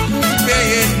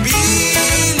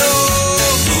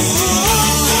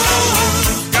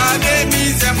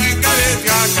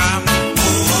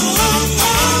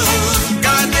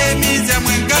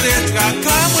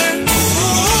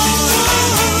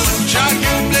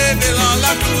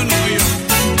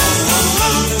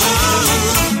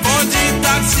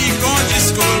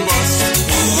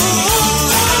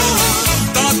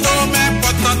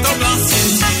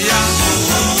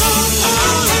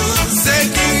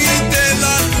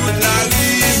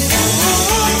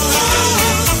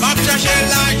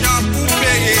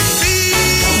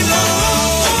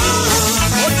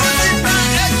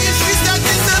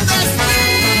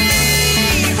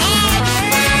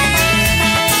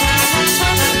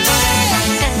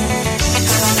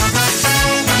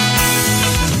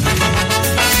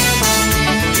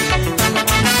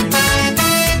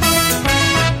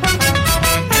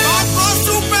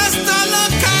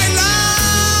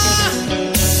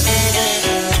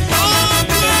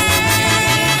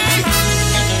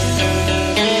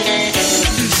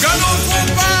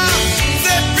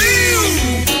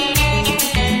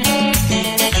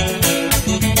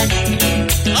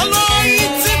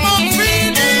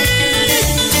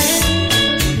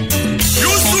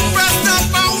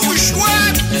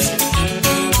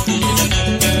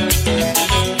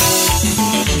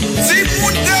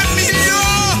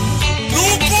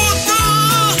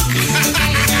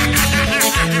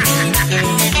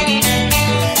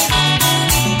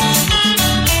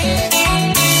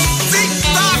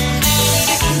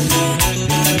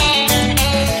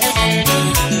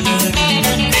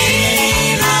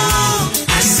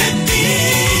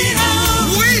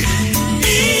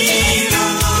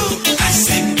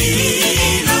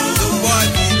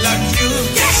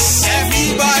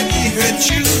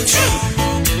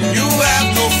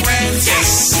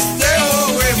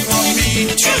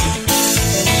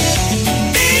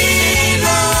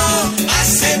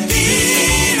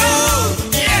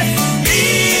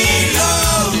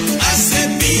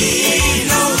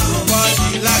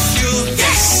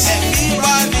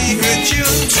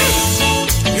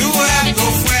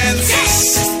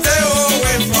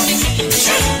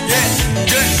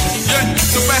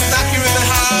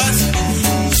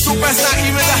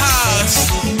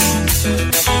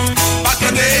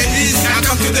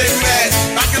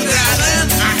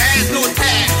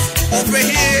over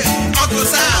here, Uncle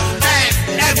Sam,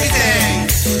 and everything.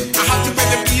 I have to pay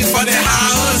the bills for the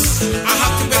house. I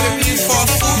have to pay the bills for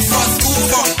food, for school,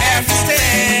 for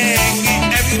everything.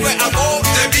 Everywhere I go,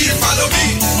 the bill follow me.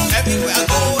 Everywhere I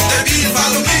go, the bill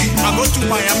follow me. I go to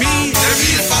Miami, the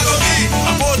bill follow me.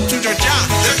 I go to Georgia,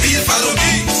 the bill follow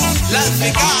me. Las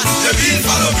Vegas, the bill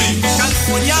follow me.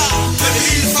 California, the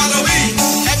bill follow me.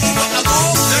 Everywhere I go,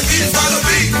 the bill follow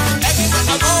me. Everywhere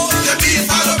I go, the bill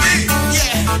follow me.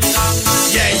 Yeah,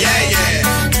 yeah, yeah, yeah.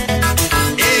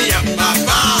 Hey, yeah,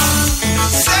 papa.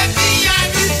 C'est bien,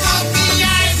 il faut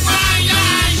bien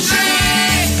voyager.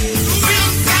 Tout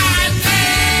regarder.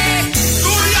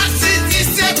 Tout la city,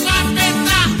 c'est pas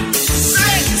maintenant.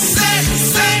 C'est.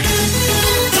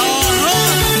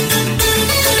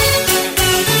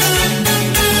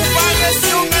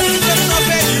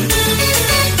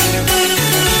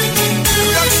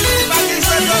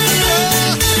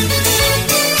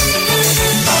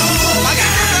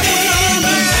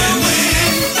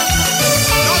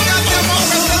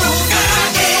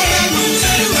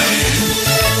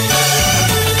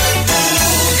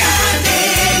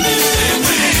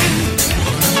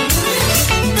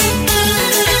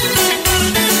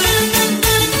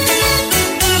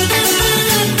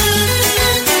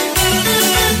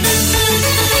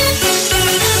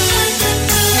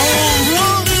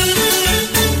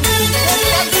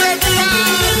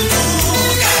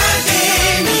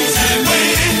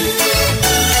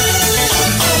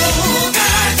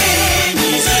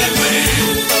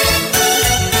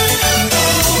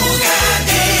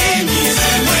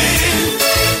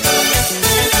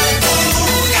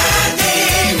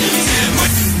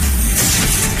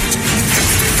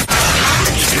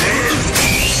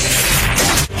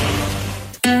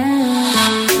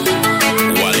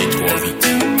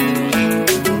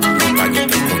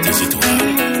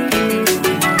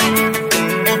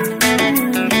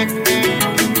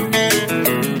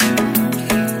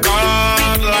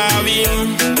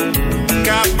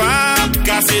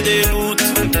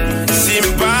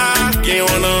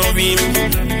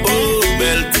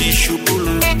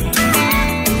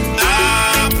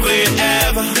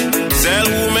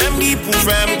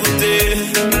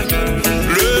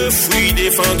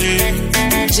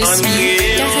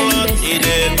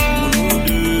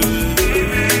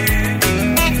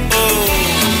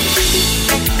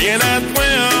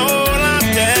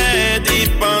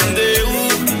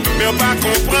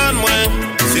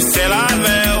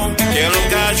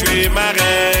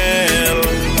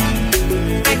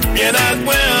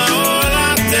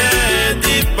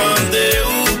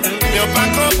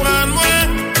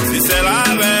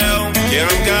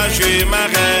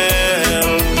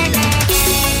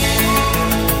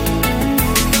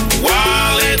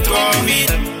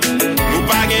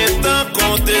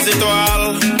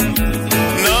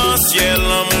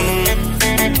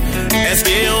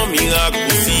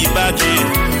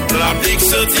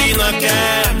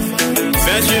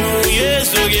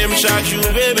 Chaque jour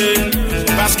bébé,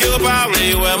 parce que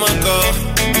parler ouais mon corps,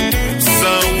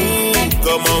 sans ou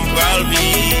comment pral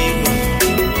vivre.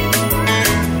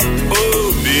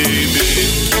 Oh bébé,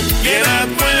 bien à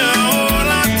point en haut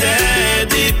la tête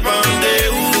dépendait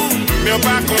où, mais on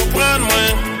pas comprendre moi,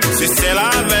 si c'est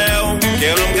la veille,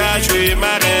 qu'elle engage jouer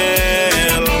ma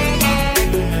reine.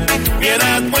 Bien à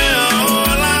point en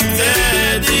haut la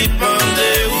tête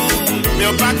dépendait où, mais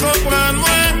on pas comprendre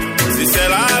moi, si c'est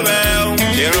la veille.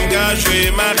 Et engage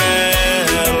ma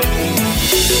rêve.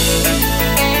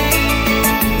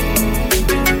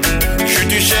 Je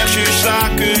te cherche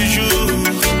chaque jour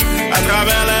à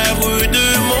travers les rues de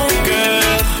mon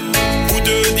cœur pour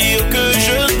te dire que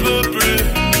je ne peux plus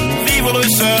vivre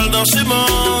seul dans ce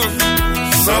monde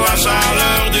sans la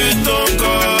chaleur de ton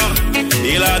corps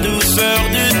et la douceur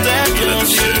de tes grands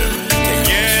yeux.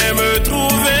 Viens me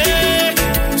trouver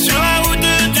sur la route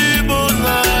du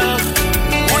bonheur.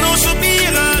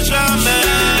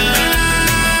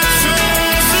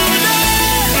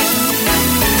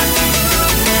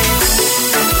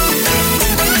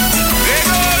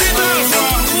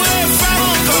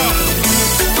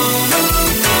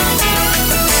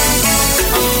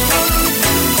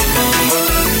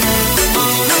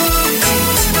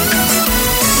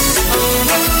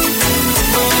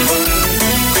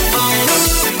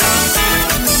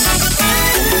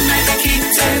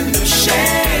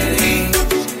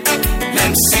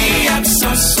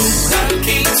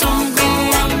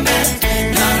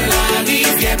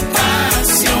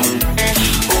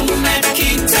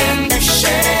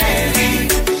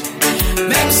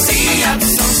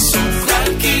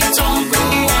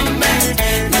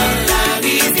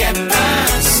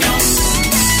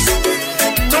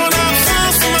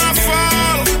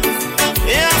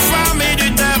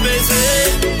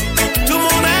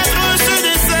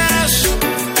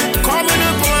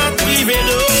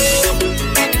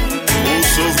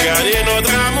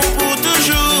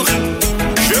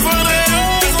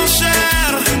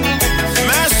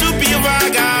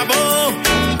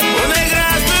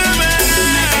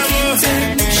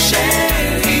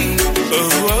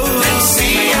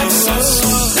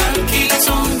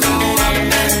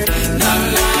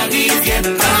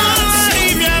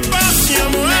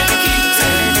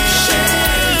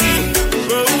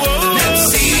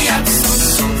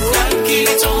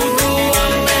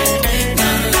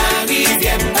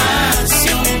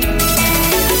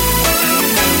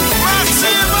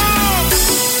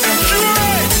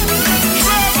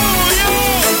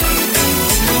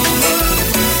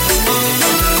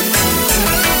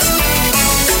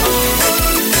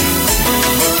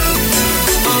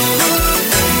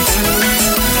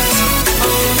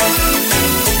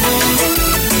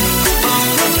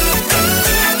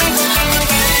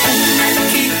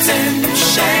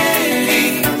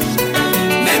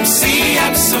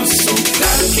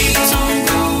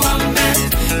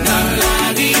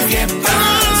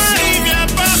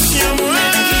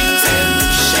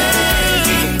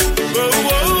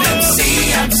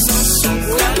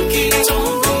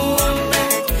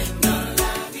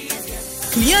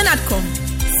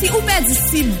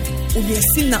 sim ou bien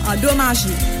sim nan endommagé,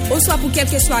 ou soit pour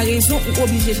quelque soit raison ou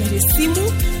obligé changer sim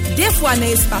ou, des fois dans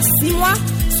espace 6 mois,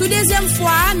 sous deuxième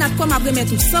fois, Natcom a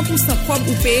remettre 100% comme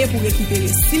ou payer pour récupérer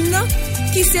sim nan,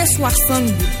 qui c'est 60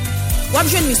 goud. Ou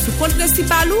abjouer sous compte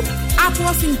principal ou,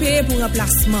 après fin payer pour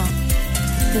remplacement.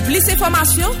 Pour plus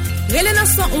d'informations, relez dans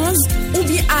 111 ou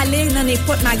bien aller dans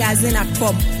n'importe magasin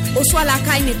Natcom, ou soit la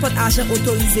caille n'importe agent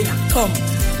autorisé Natcom.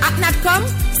 Ak Natcom,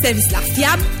 service la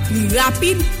fiable, li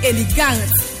rapide et li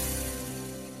garanti.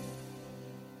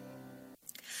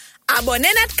 Abonne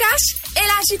Netcash et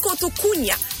la Jikoto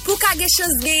Kounia pour kage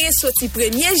chance gagner sorti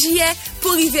 1er juillet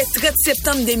pour arriver 30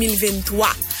 septembre 2023.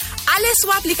 Allez sur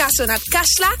l'application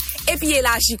Netcash là et puis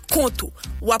la Jikoto.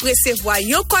 Ou après recevoir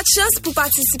yon code chance pour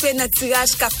participer dans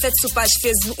tirage qu'a fait sur page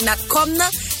Facebook Natcom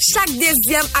chaque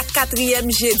deuxième à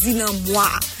quatrième jeudi dans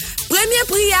mois. Premier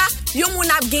prix, yon moun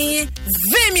ap gagné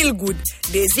 20 000 goud.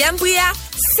 Deuxième prix,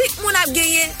 5 moun ap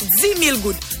gagné 10 000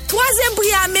 goud. Troisième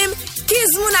prix même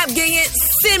 15 moun ap gagné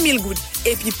 5 000 goud.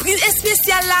 Et puis prix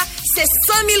spécial là, c'est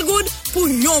 100 000 goud pour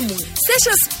yon moun. C'est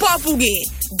chance pas pour gagner.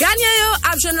 Gagnant yo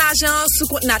ap joindre l'argent sous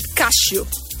compte Netcash yo.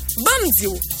 Bon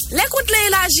diou, les comptes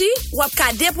l'élargi ou ap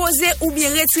ka déposer ou bien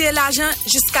retirer l'argent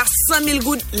jusqu'à 100 000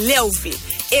 goud l'ouvre.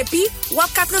 Et puis ou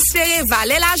ap ka transférer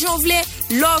valer l'argent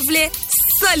l'ouvre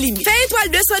sans limite. Fais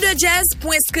étoile 202 jazz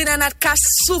pour inscrire dans Netcash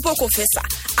sous pour qu'on fait ça.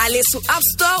 Allez sur App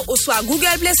Store ou sur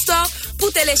Google Play Store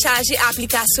pour télécharger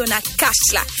l'application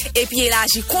Netcash là. Et puis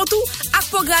élargir compte avec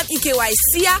programme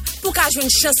IKYC pour qu'a jouer une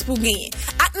chance pour gagner.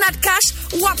 Avec Netcash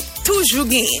ou ap toujours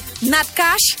gagner.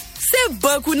 Netcash, c'est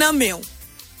beaucoup nan men.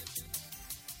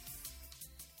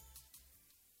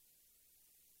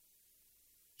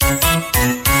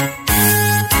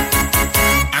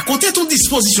 À côté de toute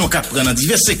disposition qu'a pris dans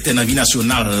divers secteurs dans la vie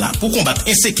nationale là pour combattre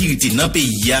l'insécurité dans le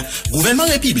pays, gouvernement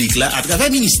république là à travers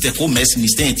ministère commerce,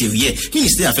 ministère intérieur,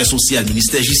 ministère affaires sociales,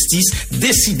 ministère justice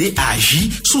décidé à agir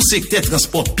sous secteur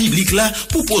transport public là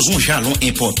pour poser un jalon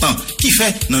important qui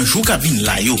fait dans jour qu'a vinn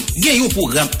là yo, gagne un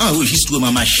programme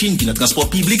enregistrement machine qui dans transport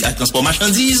public et transport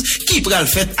marchandises qui pral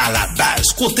fait à la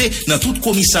base côté dans tout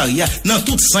commissariat dans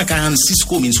toutes 146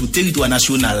 communes sur territoire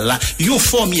national là, yo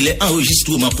formulaire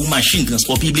enregistrement pour machine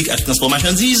transport public et transport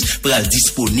marchandises pral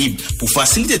disponible pour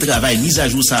faciliter le travail mise à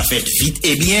jour ça fait vite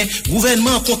et bien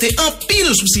gouvernement compte en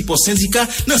pile souci pour syndicat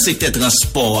dans secteur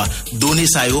transport donner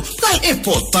ça yo pral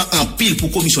important en pile pour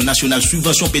commission nationale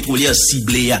subvention pétrolière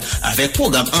ciblée avec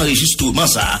programme enregistrement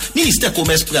ça ministère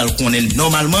commerce pral connaît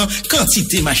normalement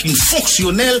quantité machine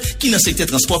fonctionnelle qui dans secteur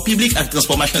transport public et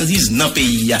transport marchandises dans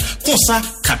pays comme ça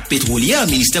cap pétrolier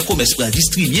ministère commerce pral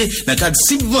distribuer dans cadre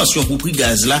subvention pour prix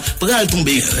gaz là pral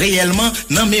tomber réellement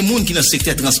dans mes moun qui dans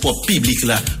secteur transport public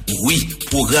là. Oui,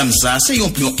 programme ça c'est un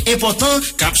plan important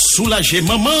cap soulager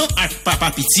maman et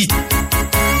papa petit.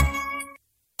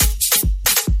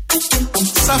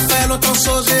 Ça fait longtemps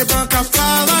que j'ai banque à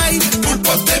travail pour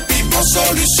porter puis bonne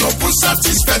solution pour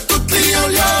satisfaire tout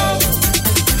client.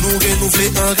 Nous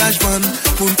renouveler engagement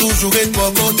pour toujours être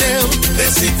bon côté.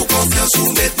 Merci pour confiance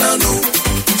ou maintenant nous.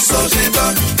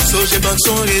 Sogebank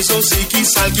son réseau c'est qui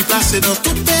sale qui place dans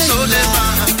tout pays.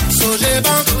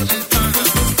 Sogebank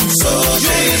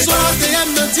réseau ATM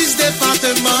dans 10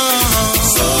 départements.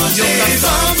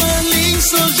 Plateforme en ligne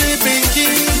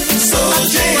Sogebanking.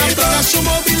 Application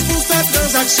mobile pour faire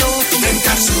transactions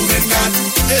 24 sur 24.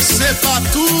 Et c'est pas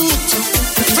tout.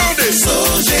 Attendez,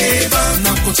 Sogebank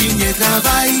n'a continué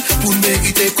travail pour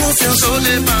mériter confiance.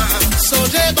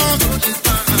 Sogebank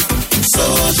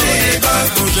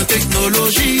projet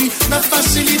technologie n'a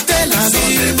facilité la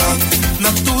vie.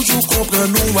 N'a toujours compris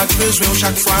nous à besoin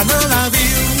chaque fois dans la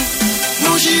vie.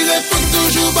 Nous j'irai pour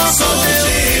toujours bas.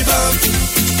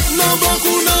 Non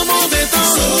beaucoup non mauvais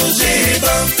temps.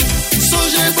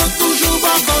 Sogebank toujours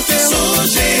bas côté.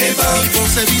 Bon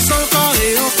service encore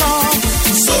et encore.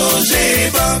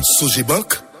 Sogebank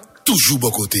toujours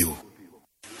bas côté.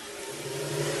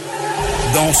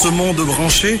 Dans ce monde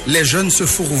branché, les jeunes se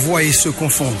fourvoient et se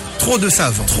confondent. Trop de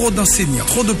savants, trop d'enseignants,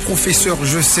 trop de professeurs,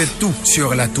 je sais tout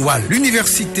sur la toile.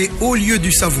 L'université, au lieu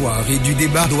du savoir et du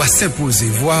débat, doit s'imposer,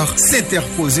 voire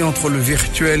s'interposer entre le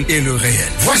virtuel et le réel.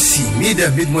 Voici,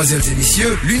 mesdames, mesdemoiselles et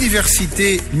messieurs,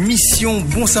 l'université Mission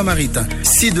Bon Samaritain.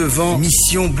 Ci-devant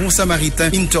Mission Bon Samaritain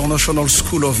International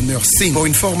School of Nursing pour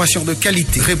une formation de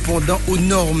qualité répondant aux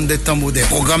normes des temps modernes.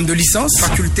 Programme de licence,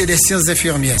 faculté des sciences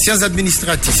infirmières, sciences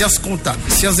administratives, sciences comptables,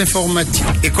 sciences informatiques,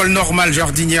 école normale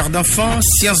jardinière d'enfants,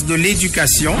 sciences de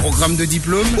l'éducation, programme de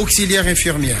diplôme, auxiliaire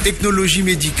infirmière, technologie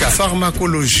médicale,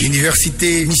 pharmacologie.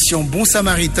 Université Mission Bon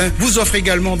Samaritain vous offre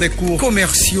également des cours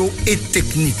commerciaux et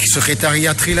techniques.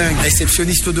 Secrétariat trilingue,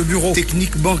 réceptionniste de bureau,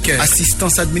 technique bancaire,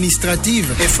 assistance administrative,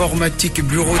 informatique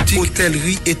bureautique,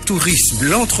 hôtellerie et tourisme,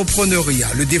 l'entrepreneuriat,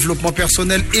 le développement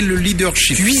personnel et le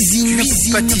leadership, cuisine,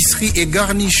 pâtisserie et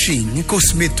garnishing,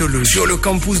 cosmétologie. Sur le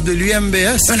campus de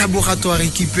l'UMBS, un laboratoire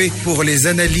équipé pour les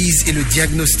analyses et le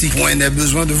diagnostic. Point n'est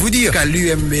besoin de vous dire qu'à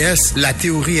l'UMBS, la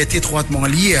théorie est étroitement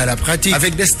liée à la pratique,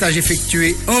 avec des stages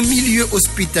effectués en milieu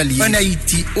hospitalier, en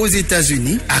Haïti, aux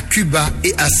États-Unis, à Cuba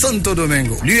et à Santo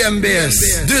Domingo.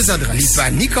 L'UMBS, 2 adresses,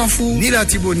 l'IPA ni Canfour, ni La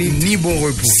Tibonite, ni Bon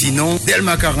Repos. Sinon,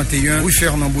 Delma 41, rue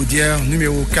Fernand Baudière,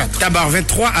 numéro 4. Tabar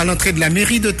 23, à l'entrée de la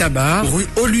mairie de Tabar, rue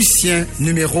Au-Lucien,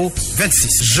 numéro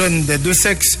 26. Jeunes des deux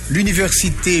sexes,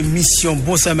 l'université Mission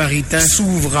Bon Samaritain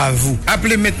s'ouvre à vous.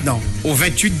 Appelez maintenant au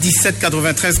 28 17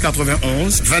 93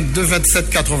 91, 22 27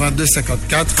 82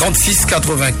 54, 36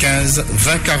 95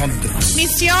 20 42.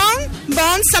 Mission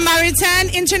Bon Samaritan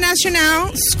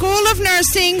International School of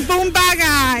Nursing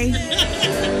Boombagay.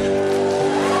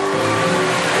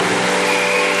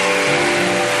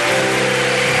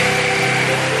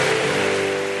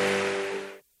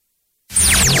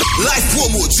 Live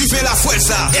promo, tu fais la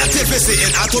fuerza.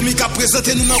 RTPCN Atomic a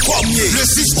présenté nous encore mieux. Le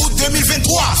 6 août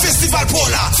 2023, Festival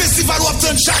Pola, Festival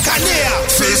Wapton chaque année.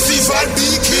 Festival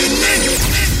Bikini.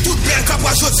 Toute belle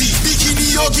capra jodi,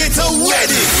 Bikini yo get a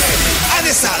wedding.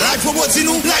 Année ça, live promo dit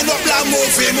nous, line up la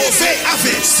mauvais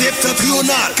avec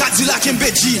Septentrional, Cadillac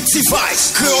Mbedjin,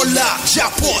 T-Vice, Creola,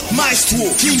 Japot, Maestro,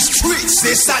 King Street,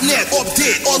 c'est Sanet,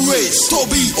 Update, Always,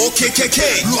 Toby, OKKK,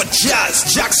 Lord Jazz,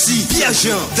 Jaxi,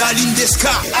 Pierre-Jean, Daline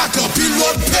Desca, Akampil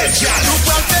Lord Belgian.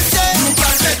 Nous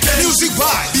parlons Music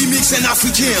by B-Mix and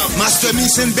African, Master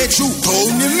Mix and Betchu,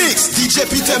 Tony Mix, DJ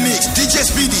Peter Mix, DJ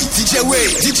Speedy, DJ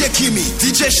Wade, DJ Kimi,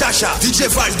 DJ Chacha, DJ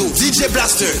Valdo, DJ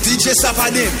Blaster, DJ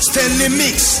Sapanim, Stanley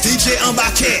Mix, DJ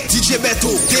Ambake, DJ Beto,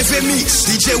 TV Mix,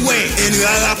 DJ Wayne,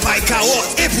 Enrara Pai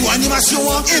Carotte. Et pour animation,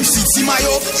 MC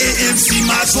Timayo et MC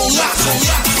Mazola.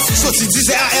 Sorti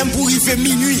 10 AM pour arriver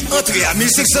minuit, entrée à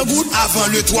 1500 gouttes avant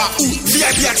le 3 août.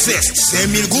 VIP Access,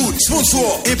 5000 gouttes.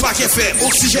 Sponsor, Impact FM,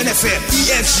 Oxygène FM,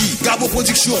 IFJ, Gabo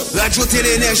Production, Radio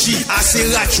Télé Énergie, AC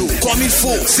Radio, Comme il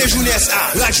faut, Séjourne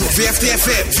SA, Radio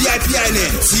VFTFM, VIP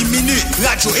Island, 10 minutes,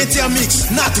 Radio Intermix,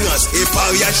 Natrans et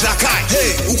Pariage Lacaille.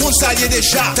 Hey, ou qu'on s'allie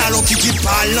déjà, talon qui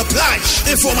parle la plage.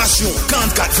 Information,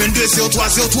 44 22 03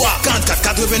 03, 44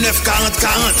 89 40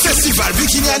 40. Festival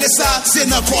Bikini Anessa, c'est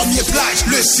notre premier plage,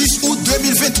 le 6 août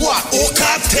 2023, au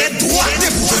 4 tête droite. Des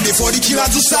boutons de folie qui va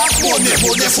tout ça,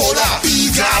 bonnet fola,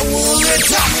 Biga ou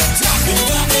l'État.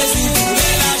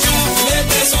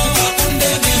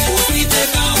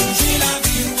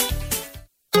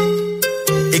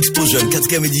 Expo Jeune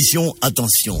 4e édition,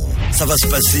 attention, ça va se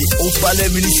passer au Palais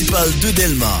municipal de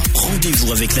Delma.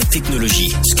 Rendez-vous avec la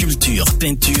technologie, sculpture,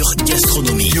 peinture,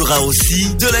 gastronomie. Il y aura aussi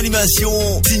de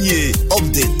l'animation signée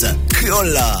Update,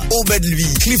 Creola, Obed Lui,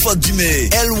 Clifford Dumais,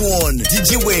 L1,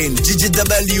 DJ Wayne, DJ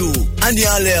W, Annie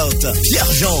Alert,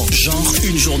 Pierre-Jean. Genre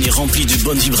une journée remplie de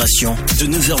bonnes vibrations, de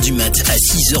 9h du mat à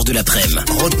 6h de l'après-midi.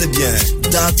 Retenez bien,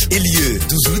 date et lieu,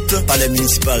 12 août, Palais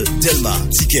municipal Delma.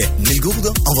 Ticket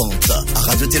Melgourde en vente à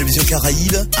Radio-Télévision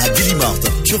Caraïbe, à Billy-Mart,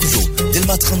 Turzo,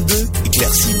 Delma 32 et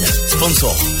Claircine.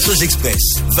 Sponsor, Soj Express,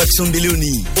 Vaxon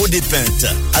Belléoni, Eau des Peintes,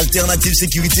 Alternative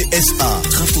Sécurité SA,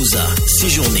 Tramposa,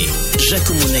 Séjourné,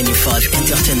 Giacomo 95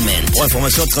 Entertainment. Pour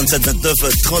information, 37 29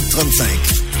 30 35.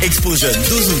 Expo Jeune,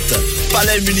 12 août,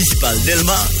 Palais municipal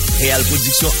Delma, Réal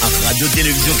Production à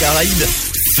Radio-Télévision Caraïbe.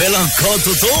 Fais-le encore,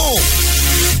 Toto!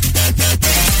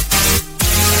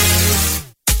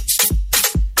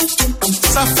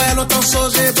 Ça fait longtemps que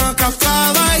j'ai banque à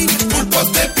travail pour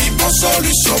porter puis bonne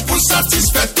solution pour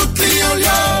satisfaire tout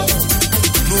client.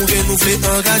 Nous renouveler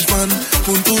engagement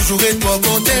pour toujours être bon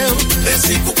côté.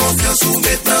 Merci pour confiance ou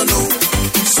maintenant nous.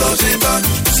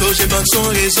 Sogebank son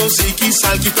réseau c'est qui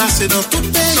sale qui place dans tout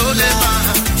pays.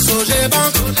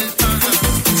 Sogebank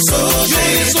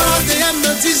ATM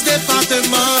dans 10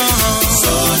 départements.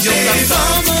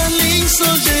 Plateforme en ligne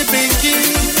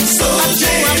Sogebanking.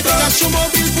 Application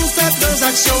mobile pour faire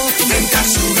transactions 24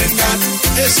 sur 24.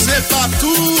 Et c'est pas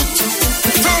tout.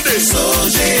 Attendez,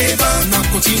 Sogebank n'a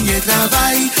continué de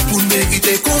travail pour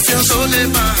mériter confiance.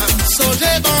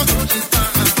 Sogebank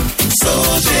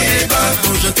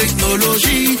projet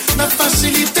technologie n'a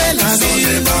facilité la vie.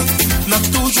 N'a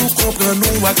toujours compris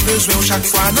nous à besoin chaque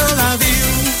fois dans la vie.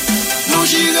 Nous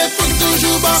j'irai pour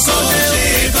toujours bas.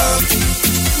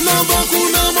 Non beaucoup,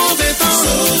 non mauvais temps.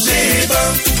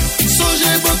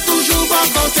 Sogebank toujours bas.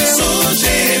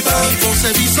 Sogebank, bon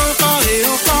service encore et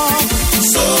encore.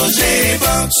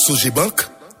 Sogebank,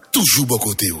 toujours bon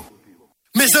côté.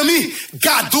 Mes amis,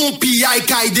 gardons PI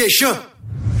Caille des champs.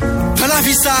 Dans la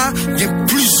vie, ça, il y a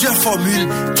plusieurs formules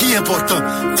qui sont importantes.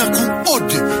 Tant qu'au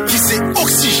O2, qui c'est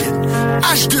oxygène,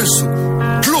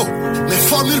 H2O, de l'eau. Les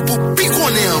formules pour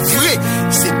piconner en vrai,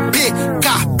 c'est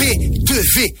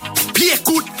PKP2V. Puis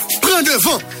écoute, prends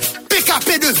devant.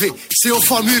 PKP2V, c'est une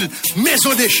formule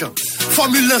Maison des Champs.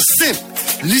 Formule simple.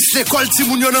 Liste l'école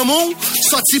Timounion dans mon,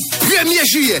 sorti 1er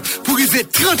juillet pour arriver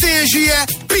 31 juillet,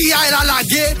 PI la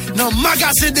lagué dans le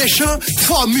magasin des champs,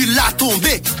 formule la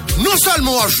tombée. Non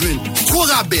seulement en juin, gros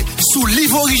rabais sous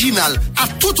livre original à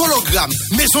tout hologramme,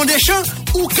 Maison des Champs,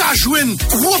 ou qu'à joindre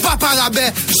gros papa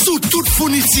rabais sous toute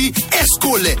fourniture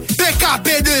scolaire.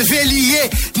 PKP2V lié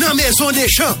dans Maison des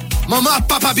Champs. Maman,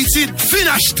 papa, petit, fin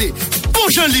acheter. Bon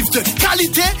jeune livre de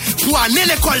qualité pour aller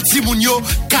l'école Timounio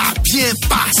qu'a bien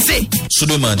passé. Sous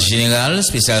demande générale,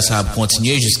 spécial ça va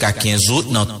continuer jusqu'à 15 août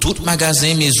dans tout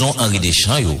magasin Maison Henri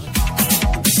Deschamps.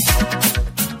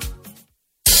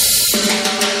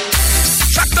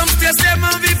 Chaque temps stressé,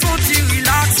 m'en vie font petit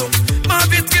relaxo. M'en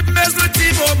vie trip, mes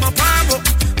outils, mon pamo.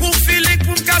 Pour feeling,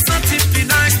 pour me sentir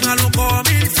finance, m'allons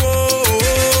comme il faut.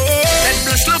 Tête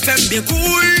blanche, l'en fait bien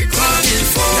couille, comme il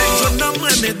faut. Tête jaune, non, moi,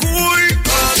 mes couilles,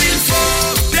 comme il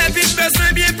faut. Début, besoin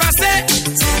bien passé,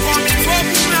 comme il faut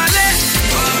pour aller,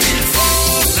 comme il faut.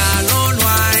 Allons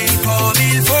loin, comme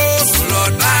il faut, sous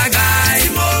l'autre bagaille,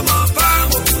 moment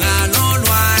pamo. Allons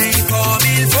loin, comme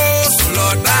il faut, sous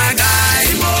l'autre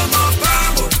bagaille, moment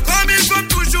pamo. Comme il faut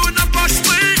toujours dans poche,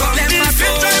 oui. Comme il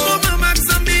faut, moment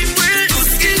maximum, oui. Tout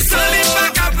ce qui sont les pas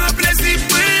qu'à plaisir,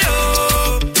 oui.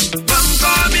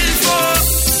 Comme il faut.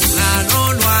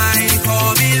 Allons loin,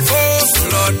 comme il faut, sous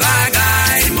l'autre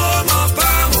bagaille, moment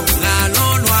pamo.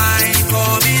 Allons loin,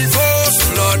 comme il faut,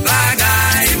 sous l'autre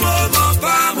bagaille, moment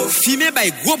pamo. Fumer, bah,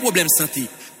 gros problème santé.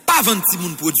 Pas 20 petits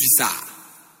moun produit ça.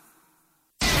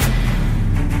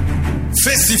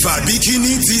 Festival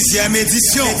Bikini 10e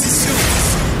édition.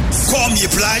 Premier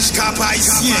plage Cap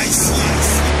Haïtien.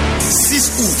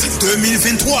 6 août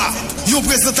 2023. Une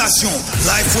présentation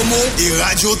Live Promo et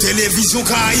Radio Télévision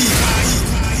Caraïbe.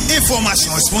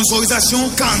 Information et sponsorisation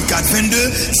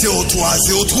 4422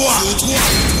 0303.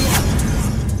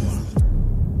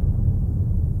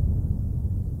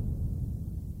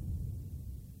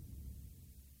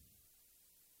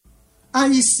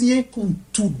 Haïtien comme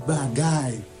tout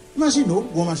bagaille. Imaginez,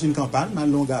 bon machine campagne, dans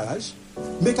le garage.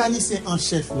 Mécanicien en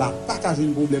chef là, pas qu'à jouer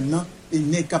un problème non, et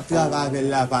n'est qu'à travailler avec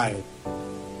la vaille.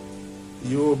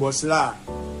 Yo, boss là,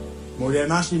 mon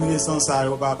machine essence ça,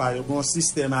 yo papa, yo bon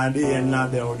système ADN là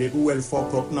dedans, de où elle faut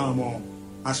propre non mon.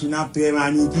 Machine a très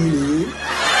manipulée.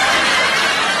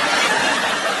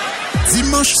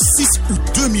 Dimanche 6 août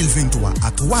 2023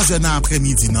 à 3h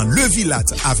après-midi dans Le Village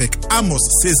avec Amos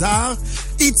César,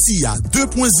 Itia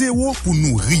 2.0 pour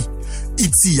nous rire.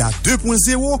 Itia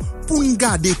 2.0 pour nous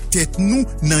garder tête nous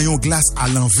dans une glace à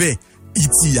l'envers.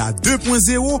 Itia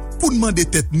 2.0 pour demander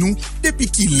tête nous depuis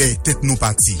qu'il est tête nous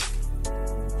parti.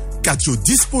 Katio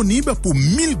disponible pour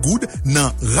 1000 goudes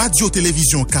dans Radio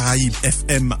Télévision Caraïbe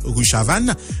FM rue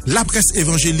Chavannes, la presse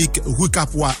évangélique rue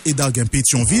Capois et Darguin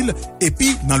Pétionville et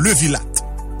puis dans Le Village.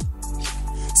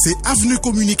 C'est Avenue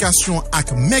Communication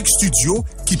avec Meg Studio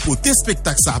qui porte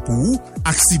spectacle ça pour vous,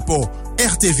 avec support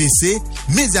RTVC,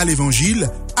 Média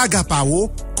l'Évangile,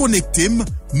 Agapao, Connectim,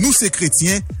 Nous c'est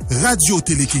Chrétiens, Radio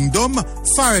Télé Kingdom,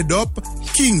 Fired Up,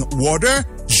 King Water,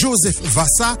 Joseph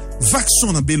Vassa,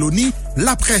 Vaxon Belloni,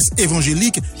 La Presse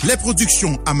Évangélique, les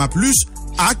productions Ama Plus,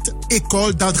 Acte,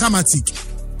 École d'art dramatique.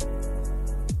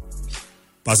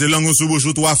 Passez langue sous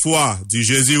bouche 3 fois, dit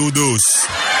Jésus ou dos.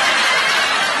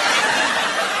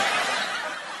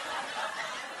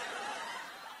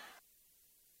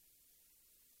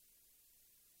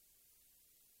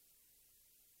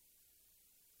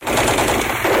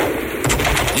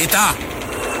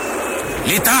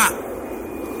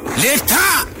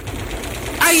 L'État!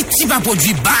 Haïti pas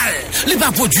produit balle, il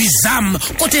pas produit zam.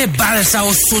 Côté balle ça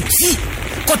au sorti,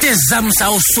 côté zam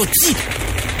ça au sorti.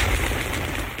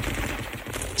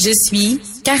 Je suis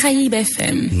Caraïbe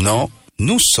FM. Non,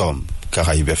 nous sommes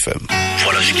Caraïbe FM.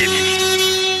 Voilà ce qui est bien.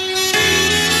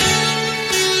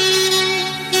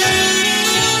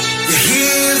 You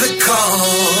hear the call,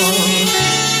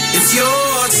 it's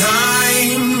your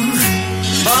time.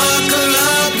 Buckle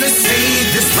up, let's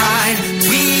save this ride.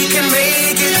 We can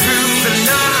make it through the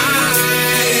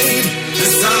night. The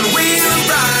sun will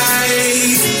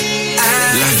rise.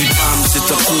 La vie pam c'est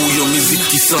un coup, yon musique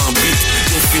qui s'embite.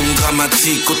 film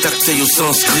dramatique, au tacte yo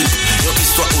sans script. Une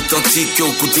histoire authentique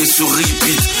au côté sur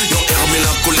repeat. Une air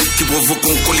mélancolique qui provoque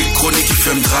un colique chronique qui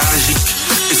fait tragique.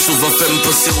 Et souvent fait me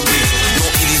penser au blic.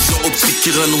 Non illusion optique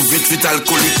qui rend nous vite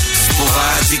alcoolique.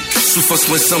 Sporadique, souffrance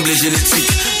me semble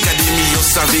génétique. Y'a des millions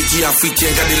savés qui africains,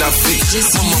 regardez l'Afrique.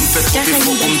 Maman me fait trop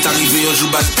fort comme t'arriver un jour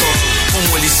bâton. Pour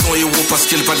moi ils sont héros parce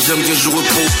qu'elle pas de jamais que je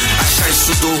repos. À chaque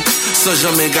sous dos, sans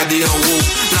jamais garder en haut.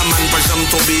 La man pas jamais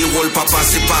tomber, rôle papa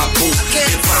c'est pas beau.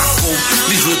 Et pas beau,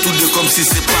 les jouer tous deux comme si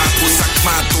c'est pas trop. Sac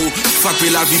mato, frapper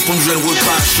la vie pour me jouer un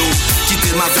repas chaud.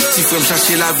 Quitter ma petite frère,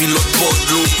 chercher la vie l'autre bord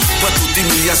de l'eau. Pas toute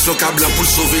humiliation qu'à blanc pour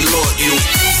sauver l'autre yo.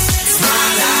 It's my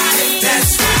life,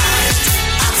 that's right.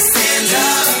 I'll stand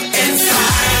up and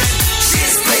fight.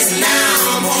 She's blazing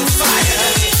now, I'm on fire.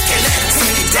 Can't let her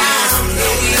take it down, no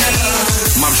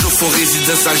love. Ma j'offre en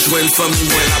résidence à jouer une famille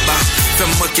moi là-bas.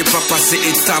 Fais-moi qui pas passer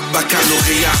étape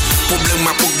baccalauréat. Problème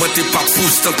m'a augmenté pas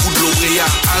pouce tant coup de lauréat.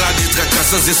 À la détraque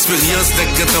sans expérience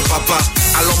n'est qu'un papa.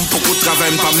 Alors m'poko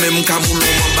travail pas même qu'à moulon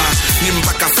en bas. Ni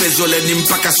m'pas qu'à faire jolet, ni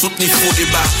m'pas qu'à soutenir faux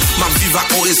débat. Ma vie va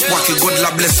en espoir que God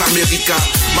la blesse America.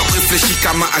 M'a réfléchi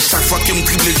qu'à à chaque fois qu'il me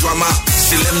triple le drama.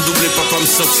 C'est l'aime doublé papa me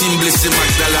sorti me blessé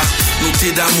Magdala. Nous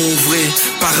t'es d'amour vrai,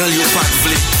 parents y'ont pas de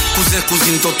vlé. Cousin,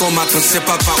 cousine, tonton, ma tante, c'est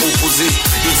papa opposé.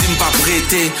 Yo dis m'pas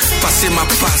prêté, passé m'a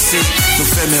passé. Nous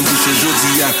fait même bouche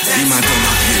aujourd'hui, l'image de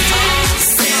Marie.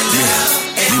 Yeah,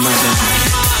 l'image de Marie.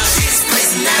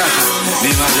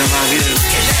 L'image de Marie.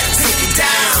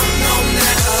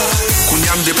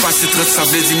 Kounya m'dépasse 30, ça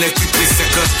veut dire n'est plus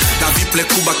sec. La vie plaît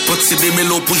coup back pot, c'est des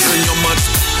mélos pour jouer yon mode.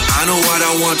 I know what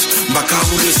I want, m'baka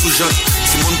rouler sous jante.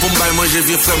 Si mon pour m'baille manger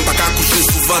vieux frère, m'baka coucher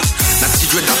sous vente. La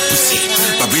petite jouée d'a poussé,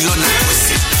 Babylone a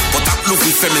poussé. Quand t'as plouvé,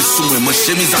 fait mes sous, moi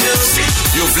chemise a poussé.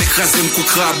 Yo v'l'e écraser m'coup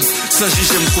crabe, sans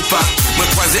juger m'coup pas. Moi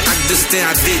croisé avec destin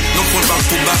à dé, non qu'on va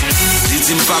pour bas. Il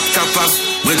dit m'pas capable,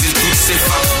 moi dit tout c'est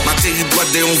pas. Ma terre doit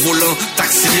des en volant,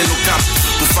 taxi et le cap.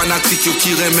 Pour fanatique yo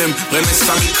qui même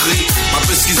ça m'écrit. Ma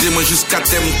peu excusez-moi jusqu'à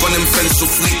thème, qu'on aime faire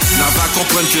souffrir. N'a va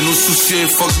comprendre que nos soucieux,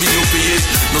 faut que billes payé.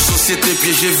 Nos sociétés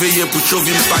piégées veillées pour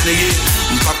chauvi m'paneyer.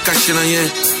 M'pas cacher rien,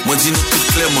 moi dis nous tout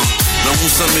clairement.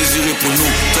 L'amour sans mesurer pour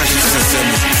nous, tragique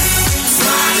sincèrement. It's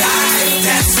my life,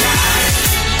 that's right.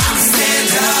 I'll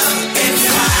stand up and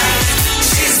fight.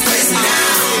 She's blazing now,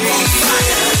 I'm on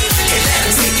fire. Can't let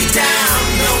her take it down,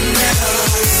 no never.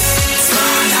 It's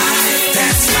my life,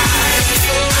 that's right.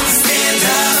 I'll stand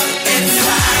up and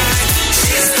fight.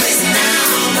 She's blazing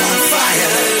now, I'm on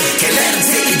fire. Can't let her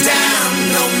take it down,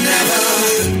 no never.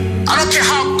 I don't care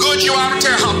how good you are, I don't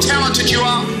care how talented you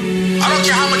are. I don't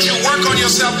care how much you work on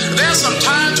yourself. There's some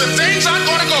times when things aren't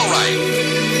going to go right.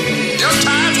 There's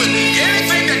times when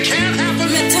anything that can happen.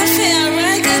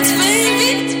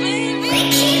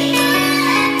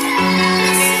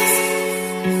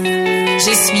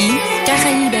 Je suis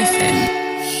Caraïbes FM.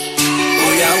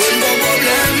 Oh y'a un bon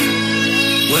problème.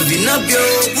 Moi vin up yo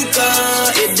pour ka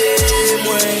aider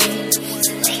moi.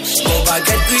 Mon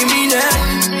baguette criminel.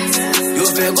 Yo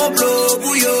fait complot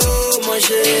pour yo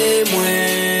manger moi.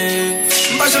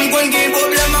 Pas j'aime qu'on gagne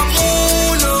problème à mon.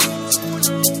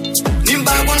 Ni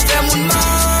m'pas qu'on fait mon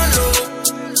malo.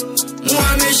 Moi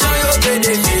méchant yo fait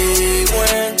des vies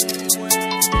moi.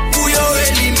 Pour yo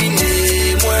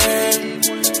éliminer moi.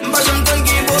 Pas j'aime qu'on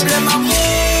gagne problème à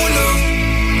mon.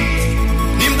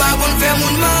 Ni m'pas qu'on fait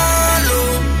mon malo.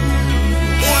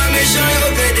 Moi méchant yo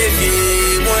fait des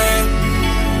vies moi.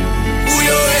 Pour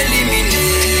yo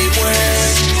éliminer moi.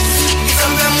 Ça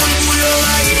me fait mon pour yo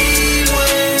haïr.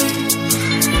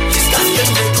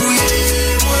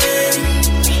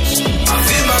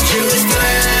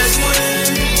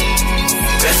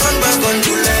 Personne va qu'on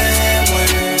douleur, moi.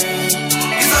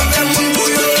 Ils ont fait mon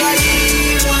bouillon haï,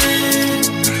 moi.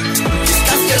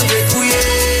 Jusqu'à ce qu'elle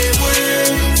détruise, moi.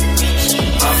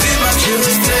 Ma vie m'a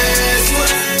tiré stress, moi.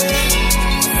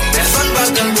 Personne va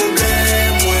qu'on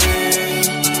problème, moi.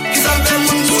 Ils ont fait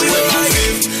mon bouillon haï.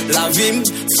 La vie,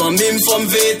 famille, femme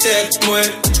vétette, moi.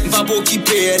 Pas pour qui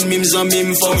paye ennemi, m'zami,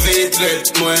 femme vétette,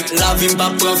 moi. La vie m'a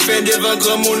prend fait devant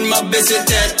grand monde, m'a baissé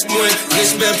tête, moi.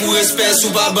 Respect pour respect, sous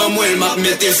baba, moi, m'a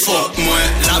mette fort, moi.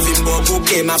 La vie m'a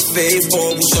bouquet, m'a fait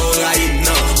fort pour son raïd,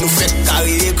 non. Nous fait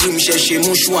carré, crime, chercher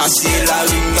mon choix, c'est la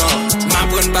rue, non. M'a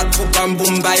prenne bat pour pam,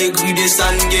 boum, ba, écrit des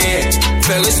sangues.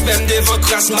 Fait respect devant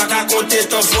crasse, m'a qu'à compter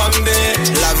ton femme,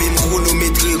 la vie m'a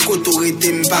chronométré,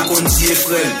 qu'autorité, m'pas qu'on dit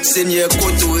frère. Seigneur,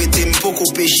 qu'autorité, m'pas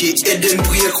qu'on péché, et de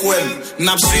m'prier, quoi.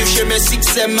 N'a suivi chez mes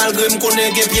succès, malgré m'connais,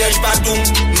 que piège pas tout.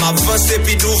 M'avance, et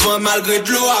puis devant, malgré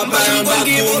de l'eau, à bas, un bateau,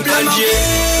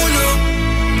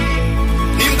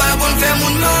 ni m'pas qu'on fait mon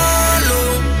malo.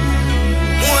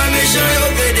 Moi méchant yo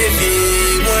fait des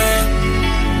vies moi.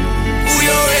 Ou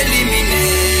yo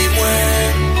éliminer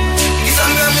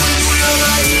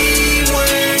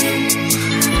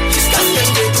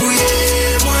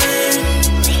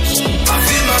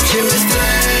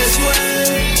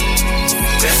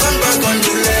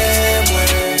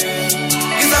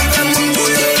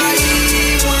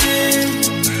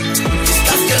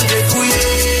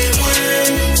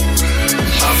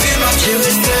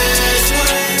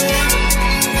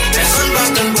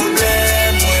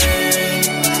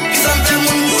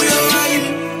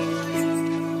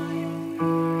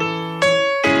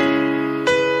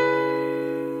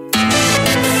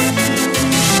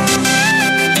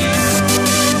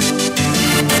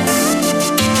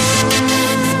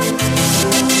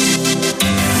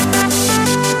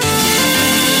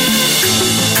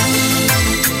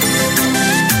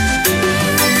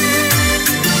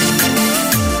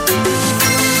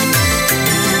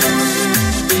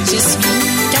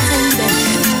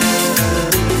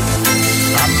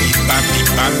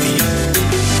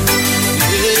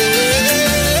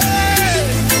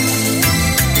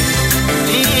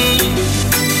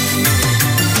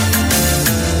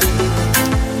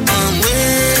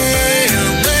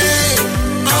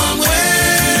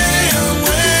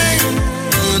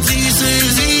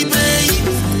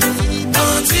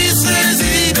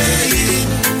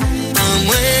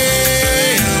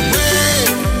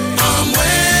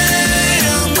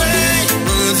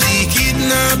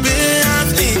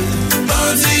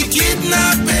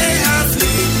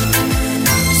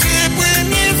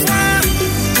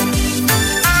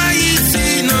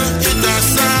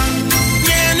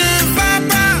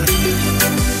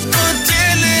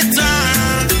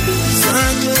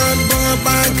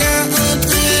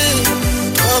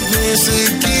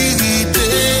insécurité.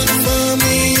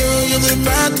 Famille, yo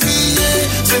repatrié.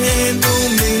 C'est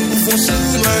nous-mêmes pour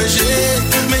soulager.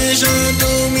 Mais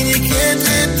Jean-Dominique est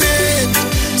traité.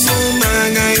 Son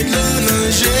magaï de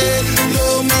danger.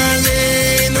 L'eau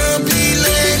marée, non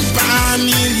pilé. Par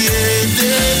milliers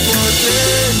déportés.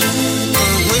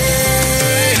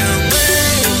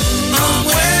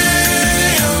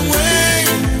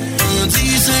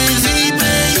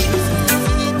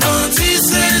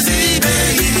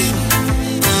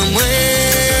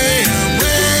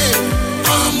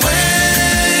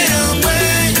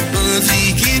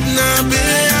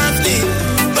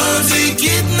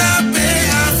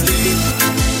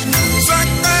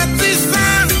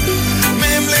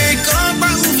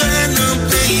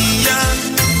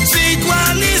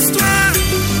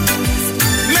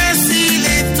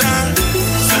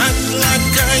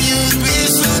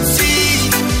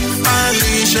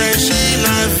 Chercher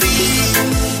la vie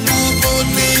pour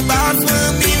porter bas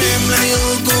famille, même là yo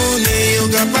connaît, yo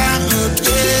capable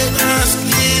d'entrer parce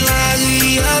qu'il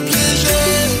a piégé.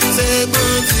 C'est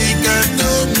bandit qui a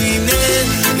dominé,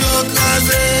 yo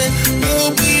crasé, yo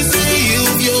brisé, yo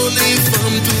violé,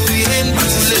 femme tout rien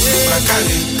brûlé. Pas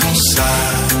carré comme ça,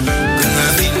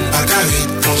 Grenaville pas carré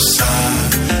comme ça,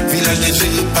 village des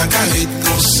villes pas carré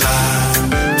comme ça,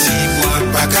 Tibois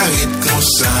pas carré comme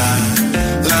ça.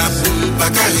 La poule pas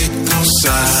carré comme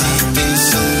ça, Cité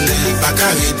Soleil pas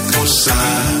carré comme ça,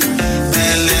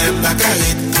 Bel Air pas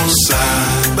carré comme ça,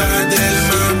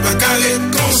 Badelma pas carré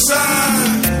comme ça.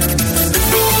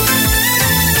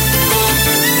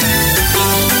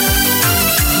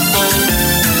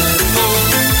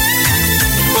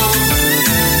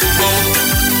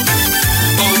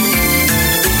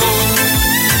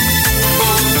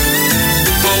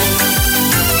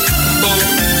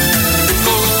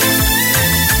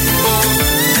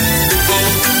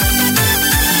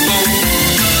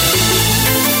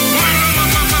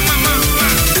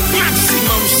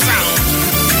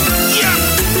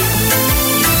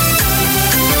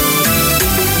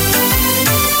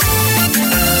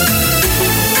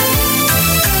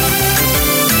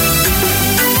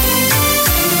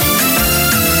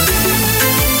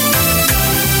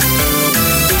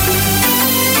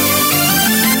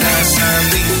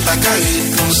 Pas carré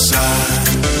comme ça,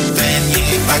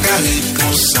 Peigné pas carré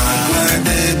comme ça,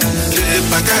 des bouquets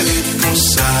pas carré comme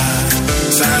ça,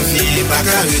 Xavier pas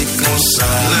carré comme ça,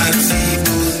 la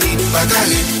Tibonite pas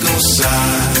carré comme ça,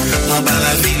 en bas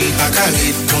la ville pas carré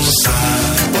comme ça,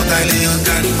 Portail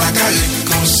Léogane pas carré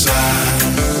comme ça,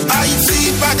 Haïti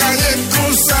pas carré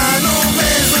comme ça, non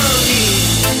mes amis,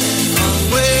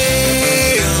 ouais.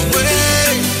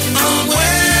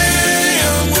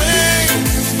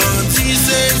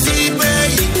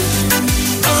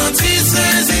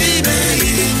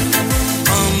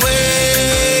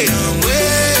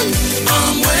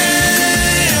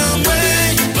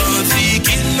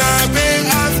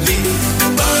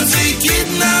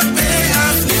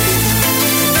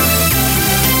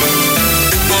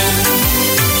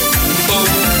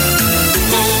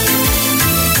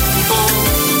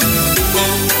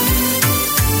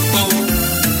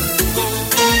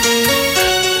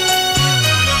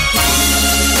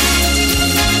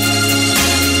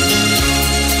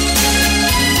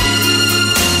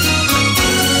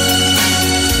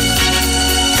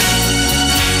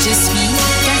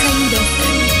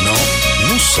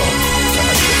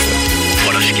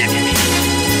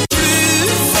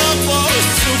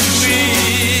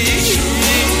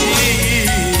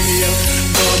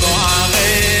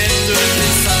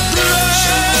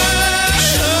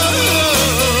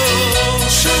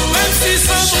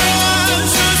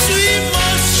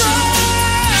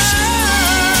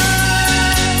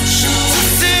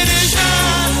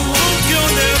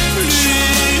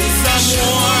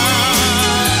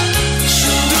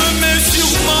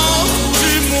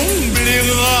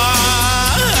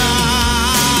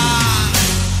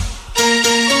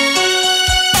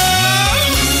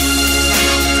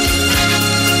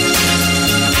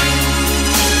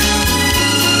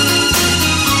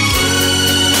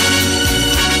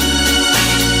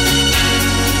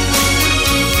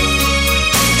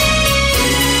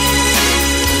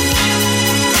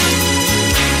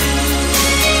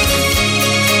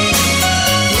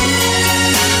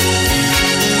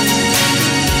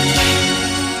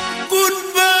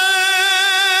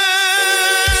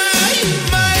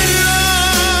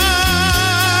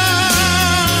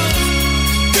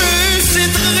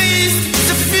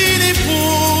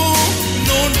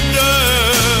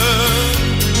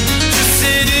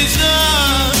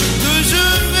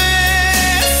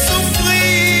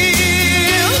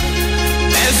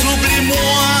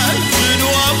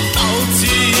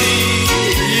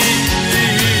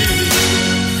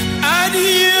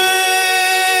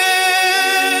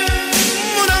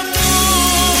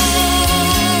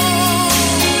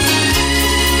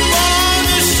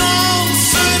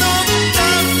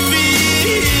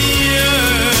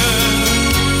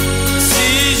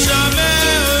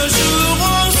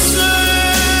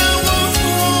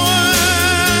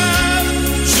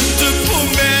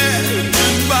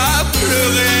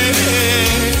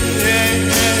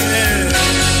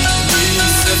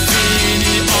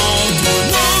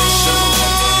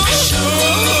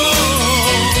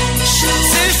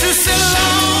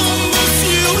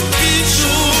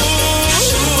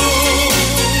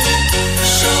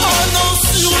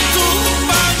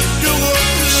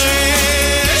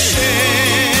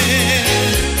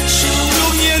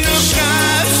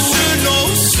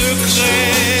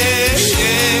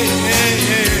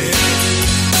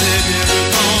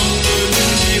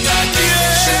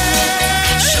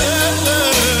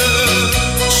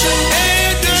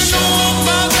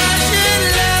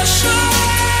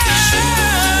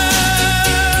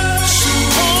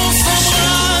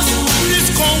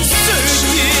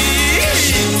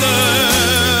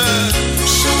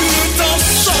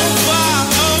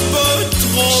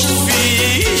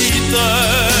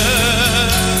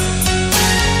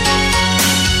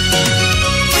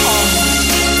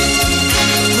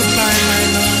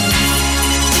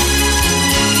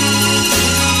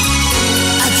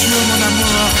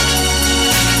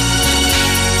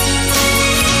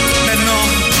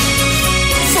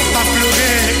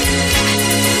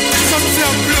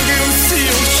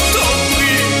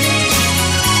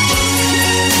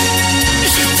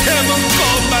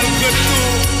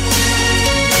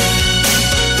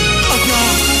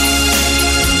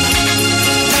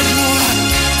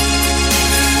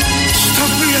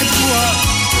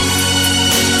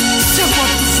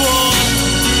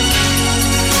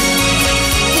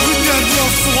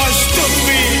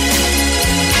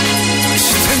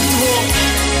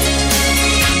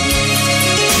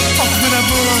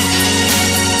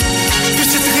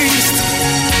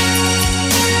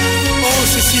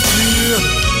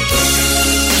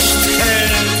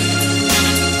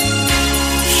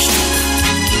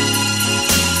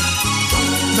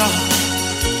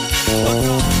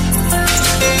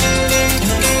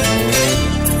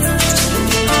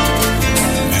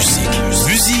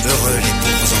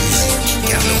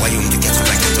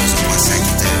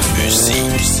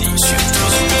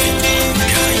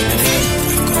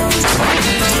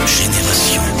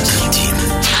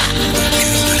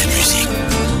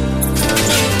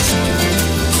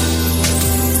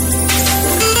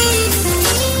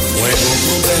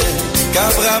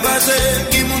 cap ravager,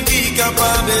 qui moun qui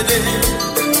capable d'aider.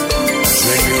 Je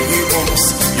veux une réponse,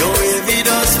 une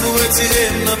évidence pour retirer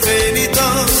ma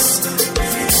pénitence.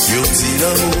 Yo dit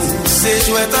l'amour, c'est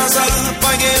chouette à ça,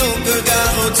 pas gain que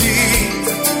garantie.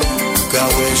 Car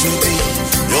ouais, je dis,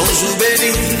 yon jour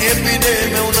béni, et puis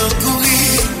demain on en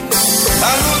courir.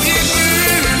 À nos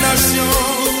tribulations,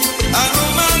 à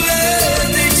nos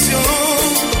malédictions,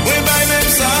 moi bah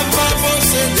même ça m'a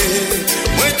possédé.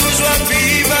 Moi toujours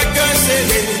vivre à cœur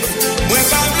serré, moi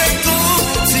pas voulais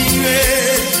continuer.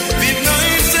 Vivre dans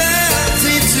une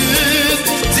certitude,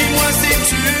 dis-moi si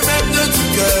tu m'aimes de tout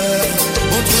cœur.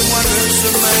 Montre-moi le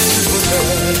chemin du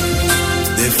bonheur.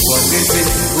 Des fois rêver,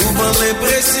 ou bonne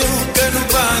l'impression que nous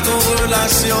pas en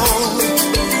relation.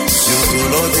 Surtout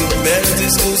lors d'une belle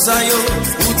discours à yo,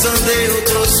 ou tendez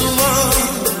trop souvent.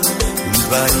 Nous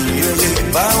pas ignorer,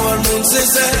 parole monde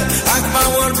sincère, avec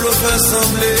parole pour faire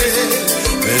sembler.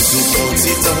 Mais tout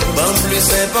petit temps, bon plus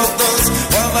importance,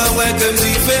 on va voir comme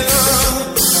différent.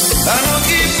 À nos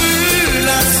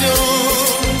tribulations,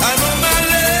 à nos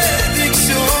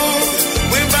malédictions,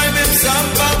 oui, pas même ça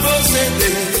pas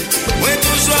posséder. Oui,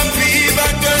 toujours vivre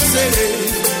à cœur serré.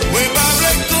 Oui, pas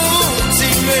voulais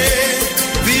continuer.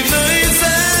 Vivre dans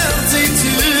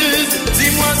l'incertitude.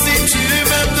 Dis-moi si tu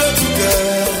m'aimes de tout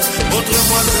cœur.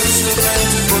 Montre-moi le chemin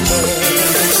du bonheur.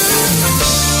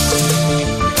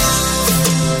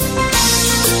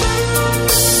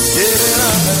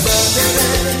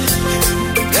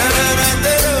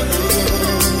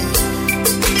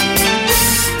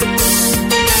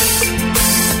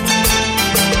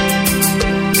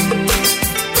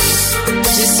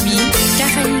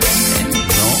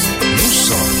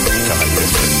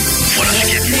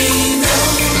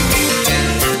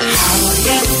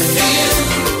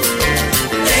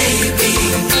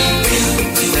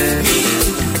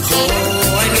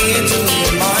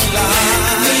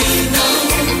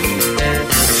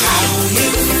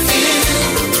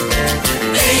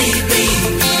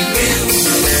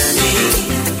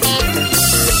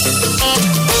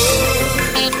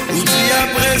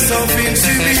 Sans fin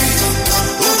subi,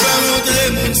 ou pas montrer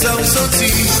moun sa ou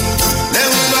senti. Les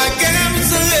ou baguem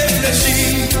se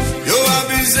réfléchit, yo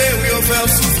abusé ou yo faire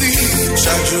souffrir.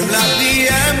 Chaque jour la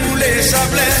prière ou les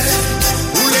chablais,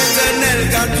 ou l'éternel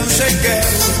qu'a touché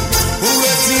cœur, ou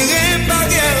retirer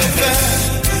barrière faire,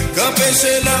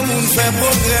 qu'empêcher l'amour faire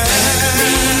progrès.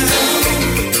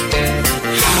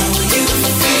 How you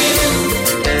feel,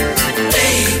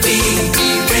 baby, be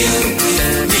real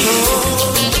with me.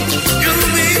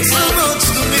 So much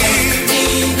to me.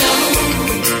 Know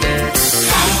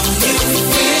how you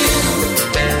feel,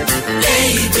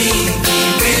 baby. Be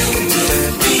real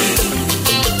with me.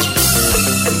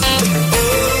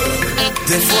 Oh,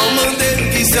 des fois mon dé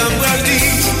qui s'embraldi,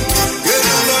 que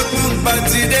l'autre monde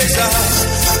partit déjà.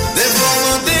 Des fois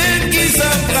mon dé qui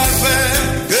s'embraldi,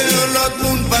 que l'autre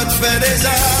monde pas fait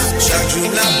déjà. Chaque jour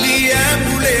la prière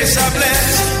pour les chablais,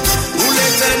 pour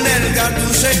l'éternel qu'a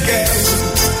touché cœur.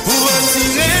 Pour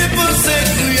retirer pensée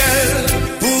cruelle,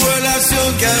 pour relation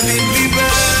qui arrive plus belle.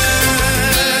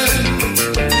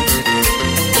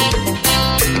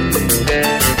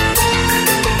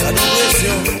 La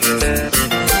dépression.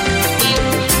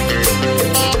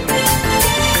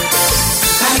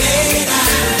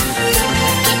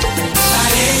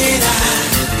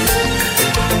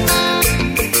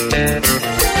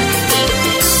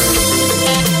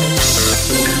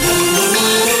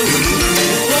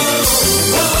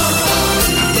 Oh,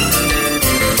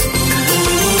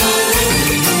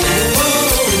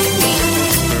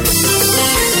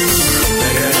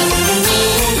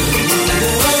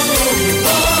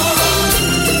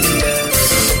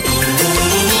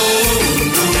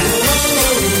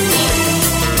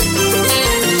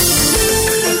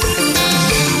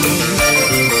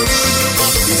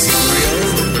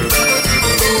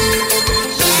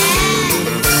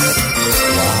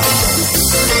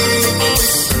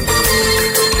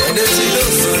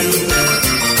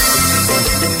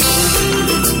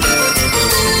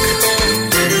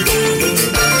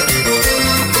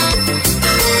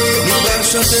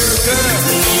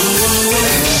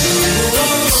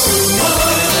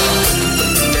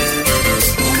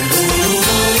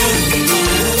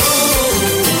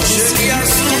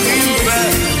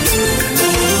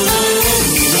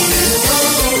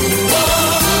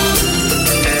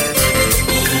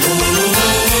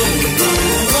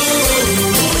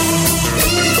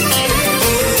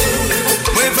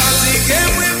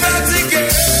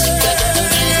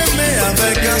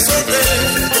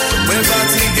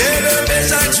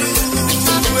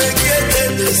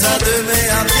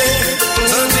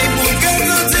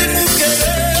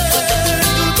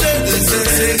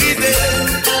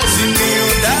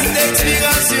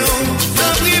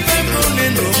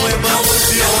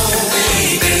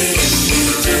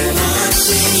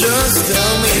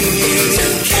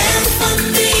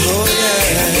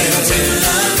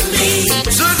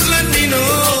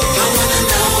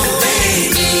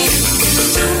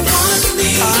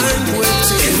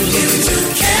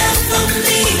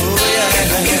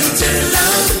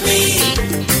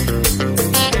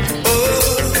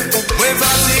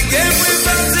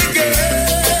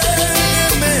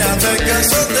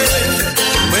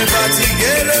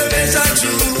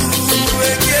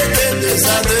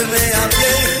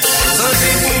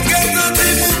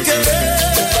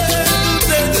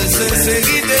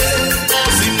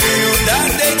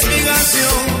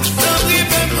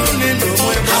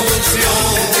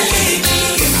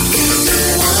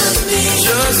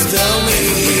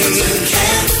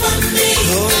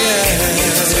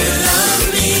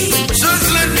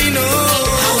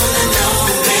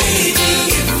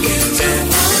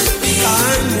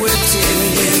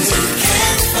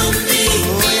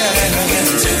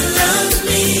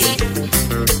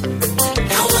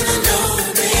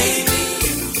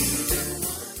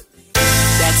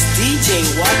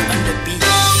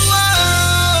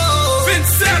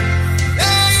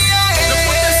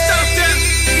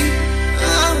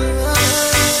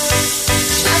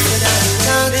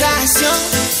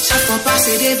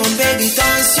 c'est devant baby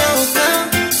tension plan.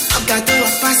 En gâteau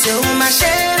à passer ou marcher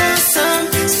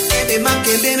ensemble. C'est bébé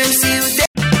manqué même si vous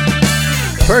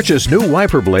Purchase new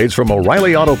wiper blades from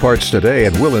O'Reilly Auto Parts today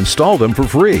and we'll install them for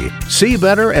free. See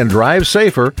better and drive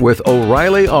safer with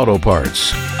O'Reilly Auto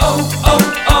Parts.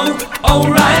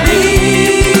 O'Reilly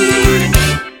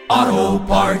Auto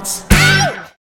Parts.